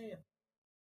Sis is saying.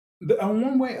 On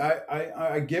one way,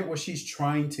 I get what she's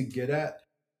trying to get at,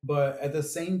 but at the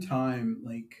same time,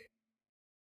 like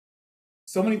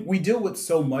so many we deal with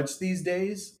so much these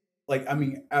days. Like I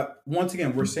mean, once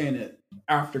again, we're saying it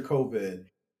after COVID,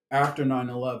 after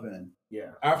 9/11,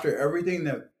 Yeah, after everything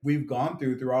that we've gone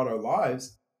through throughout our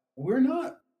lives, we're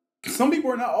not some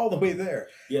people are not all the way there.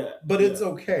 yeah, But it's yeah.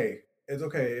 okay. It's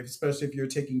okay, especially if you're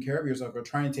taking care of yourself or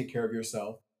trying to take care of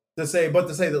yourself. To say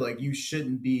that like you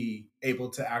shouldn't be able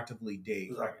to actively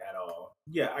date. Like at all.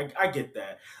 Yeah, I get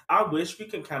that. I wish we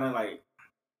could kind of like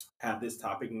have this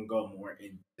topic and go more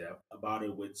in depth about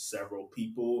it with several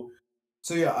people.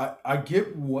 So yeah, I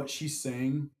get what she's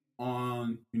saying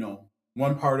on,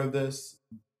 one part of this,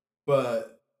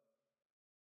 but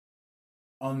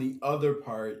on the other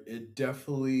part, it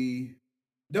definitely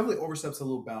oversteps a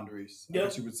little boundaries, I Yeah,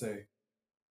 guess you would say.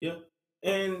 yeah,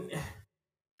 and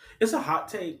it's a hot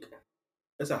take.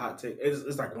 It's a hot take.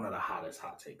 It's like one of the hottest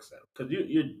hot takes though, because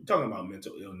you're talking about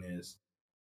mental illness,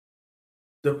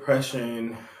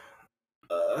 depression,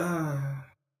 uh,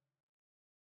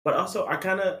 but also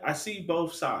I see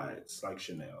both sides, like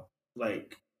Chanel.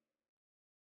 Like,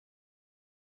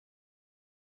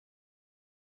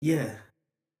 yeah,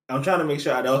 I'm trying to make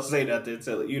sure I don't say nothing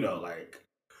to like,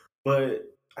 but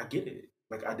I get it.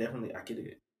 Like, I get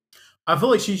it. I feel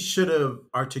like she should have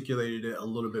articulated it a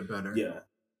little bit better. Yeah,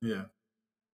 Yeah.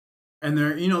 And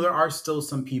there are still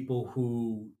some people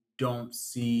who don't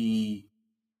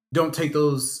take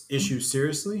those issues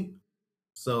seriously.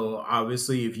 So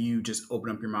obviously, if you just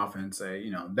open up your mouth and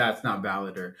say, that's not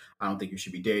valid, or I don't think you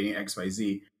should be dating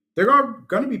XYZ, there are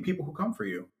going to be people who come for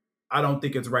you. I don't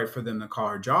think it's right for them to call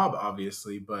her job,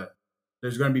 obviously, but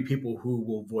there's going to be people who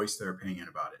will voice their opinion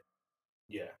about it.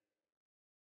 Yeah.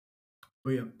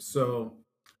 But yeah, so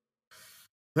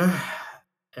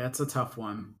that's a tough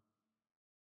one.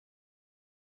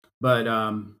 But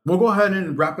we'll go ahead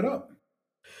and wrap it up.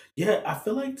 Yeah, I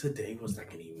feel like today was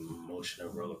like an emotional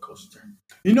roller coaster.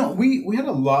 You know, we had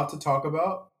a lot to talk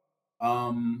about.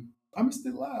 I missed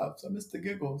the laughs. I missed the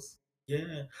giggles.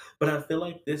 Yeah, but I feel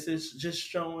like this is just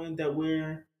showing that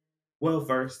we're well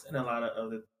versed in a lot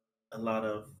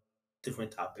of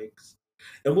different topics,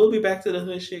 and we'll be back to the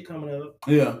hood shit coming up.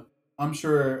 Yeah, I'm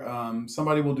sure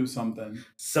somebody will do something.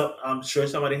 So I'm sure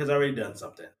somebody has already done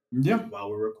something Yeah, while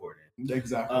we're recording.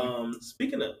 exactly.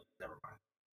 Speaking of, never mind.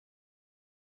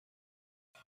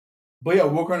 But yeah,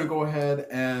 we're going to go ahead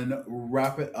and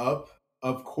wrap it up.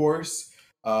 Of course,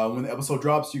 when the episode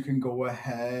drops, you can go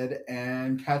ahead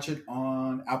and catch it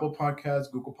on Apple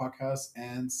Podcasts, Google Podcasts,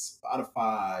 and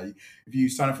Spotify. If you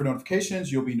sign up for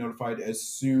notifications, you'll be notified as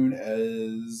soon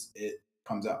as it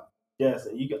comes out. Yes,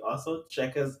 and you can also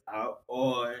check us out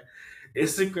on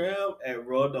Instagram at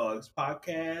Raw Dogs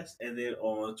Podcast, and then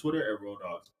on Twitter at Raw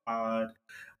Dogs Pod.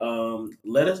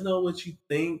 Let us know what you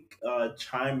think.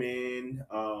 Chime in.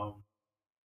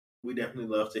 We definitely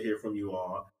love to hear from you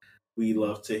all. We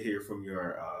love to hear from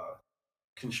your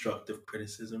constructive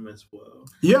criticism as well.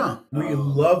 Yeah, we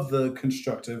love the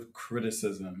constructive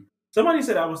criticism. Somebody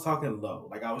said I was talking low,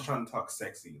 like I was trying to talk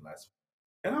sexy last week.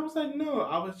 And I was like, no,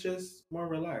 I was just more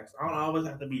relaxed. I don't always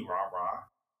have to be rah rah.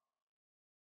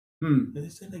 And they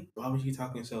said, like, why was you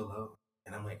talking so low?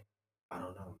 And I'm like, I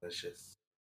don't know. That's just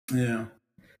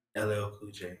LL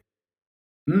Cool J.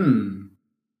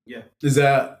 Yeah. Is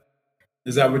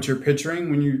that what you're picturing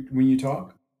when you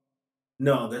talk?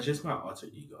 No, that's just my alter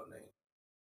ego name.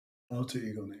 Alter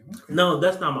ego name. Okay. No,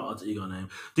 that's not my alter ego name.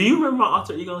 Do you remember my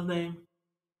alter ego's name?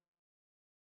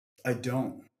 I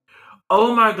don't.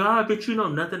 Oh my god, but you know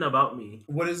nothing about me.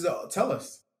 What is it? Tell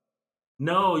us.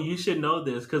 No, you should know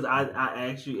this because I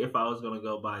asked you if I was gonna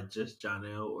go by just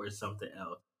Janelle or something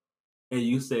else, and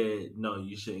you said no,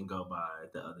 you shouldn't go by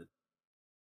the other.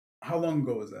 How long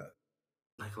ago was that?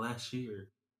 Like last year.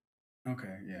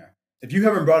 Okay, yeah. If you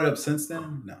haven't brought it up since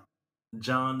then, no.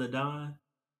 John the Don.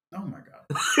 Oh my god.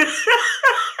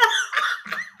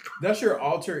 That's your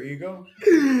alter ego?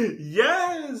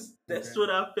 Yes, that's what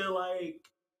I feel like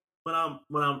when I'm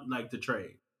like the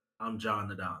trade. I'm John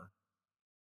the Don.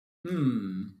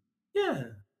 Yeah.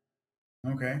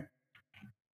 Okay.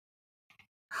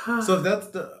 So if that's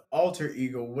the alter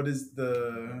ego, what is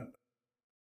the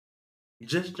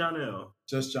just Janelle?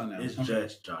 Just Janelle. It's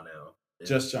just Janelle.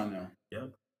 Just Janelle.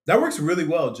 Yep. That works really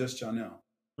well, just Janelle.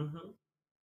 Mm-hmm.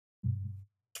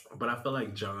 But I feel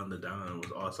like John the Don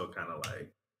was also kind of like,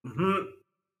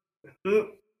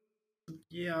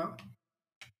 yeah.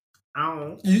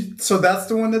 Ow. So that's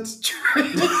the one that's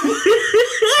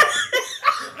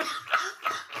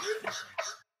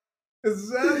Is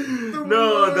that the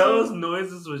No, one? those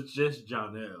noises was just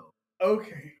Janelle.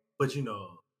 Okay. But you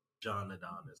know, John the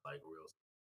Don is like real.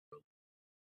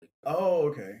 Oh,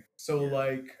 okay. So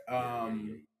like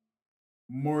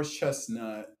Morse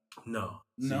Chestnut. No.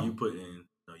 No. So you put in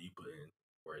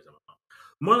words in my mouth.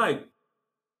 More like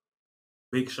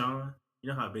Big Sean. You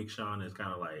know how Big Sean is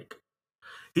kind of like,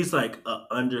 he's like a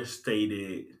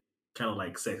understated, kind of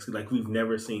like sexy. Like we've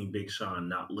never seen Big Sean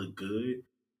not look good,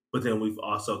 but then we've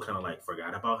also kind of like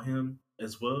forgot about him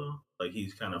as well. Like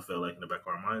he's kind of felt like in the back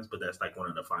of our minds, but that's like one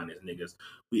of the finest niggas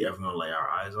we ever gonna lay our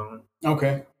eyes on.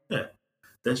 Okay. Yeah,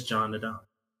 that's John the Don.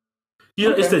 You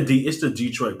know, it's the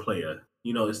Detroit player.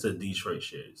 You know, it's the Detroit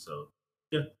shit. So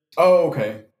yeah. Oh,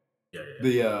 okay. Yeah.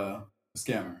 The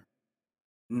scammer.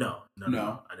 No,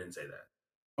 I didn't say that.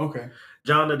 Okay.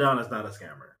 John the Don is not a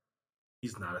scammer.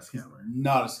 He's not a scammer.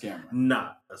 Not a scammer.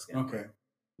 Not a scammer. Okay.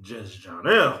 Just John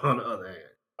L on the other hand.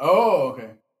 Oh,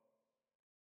 okay.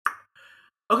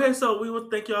 Okay, so we will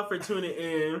thank y'all for tuning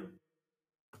in.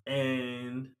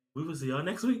 And we will see y'all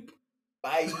next week.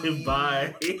 Bye.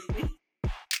 Bye.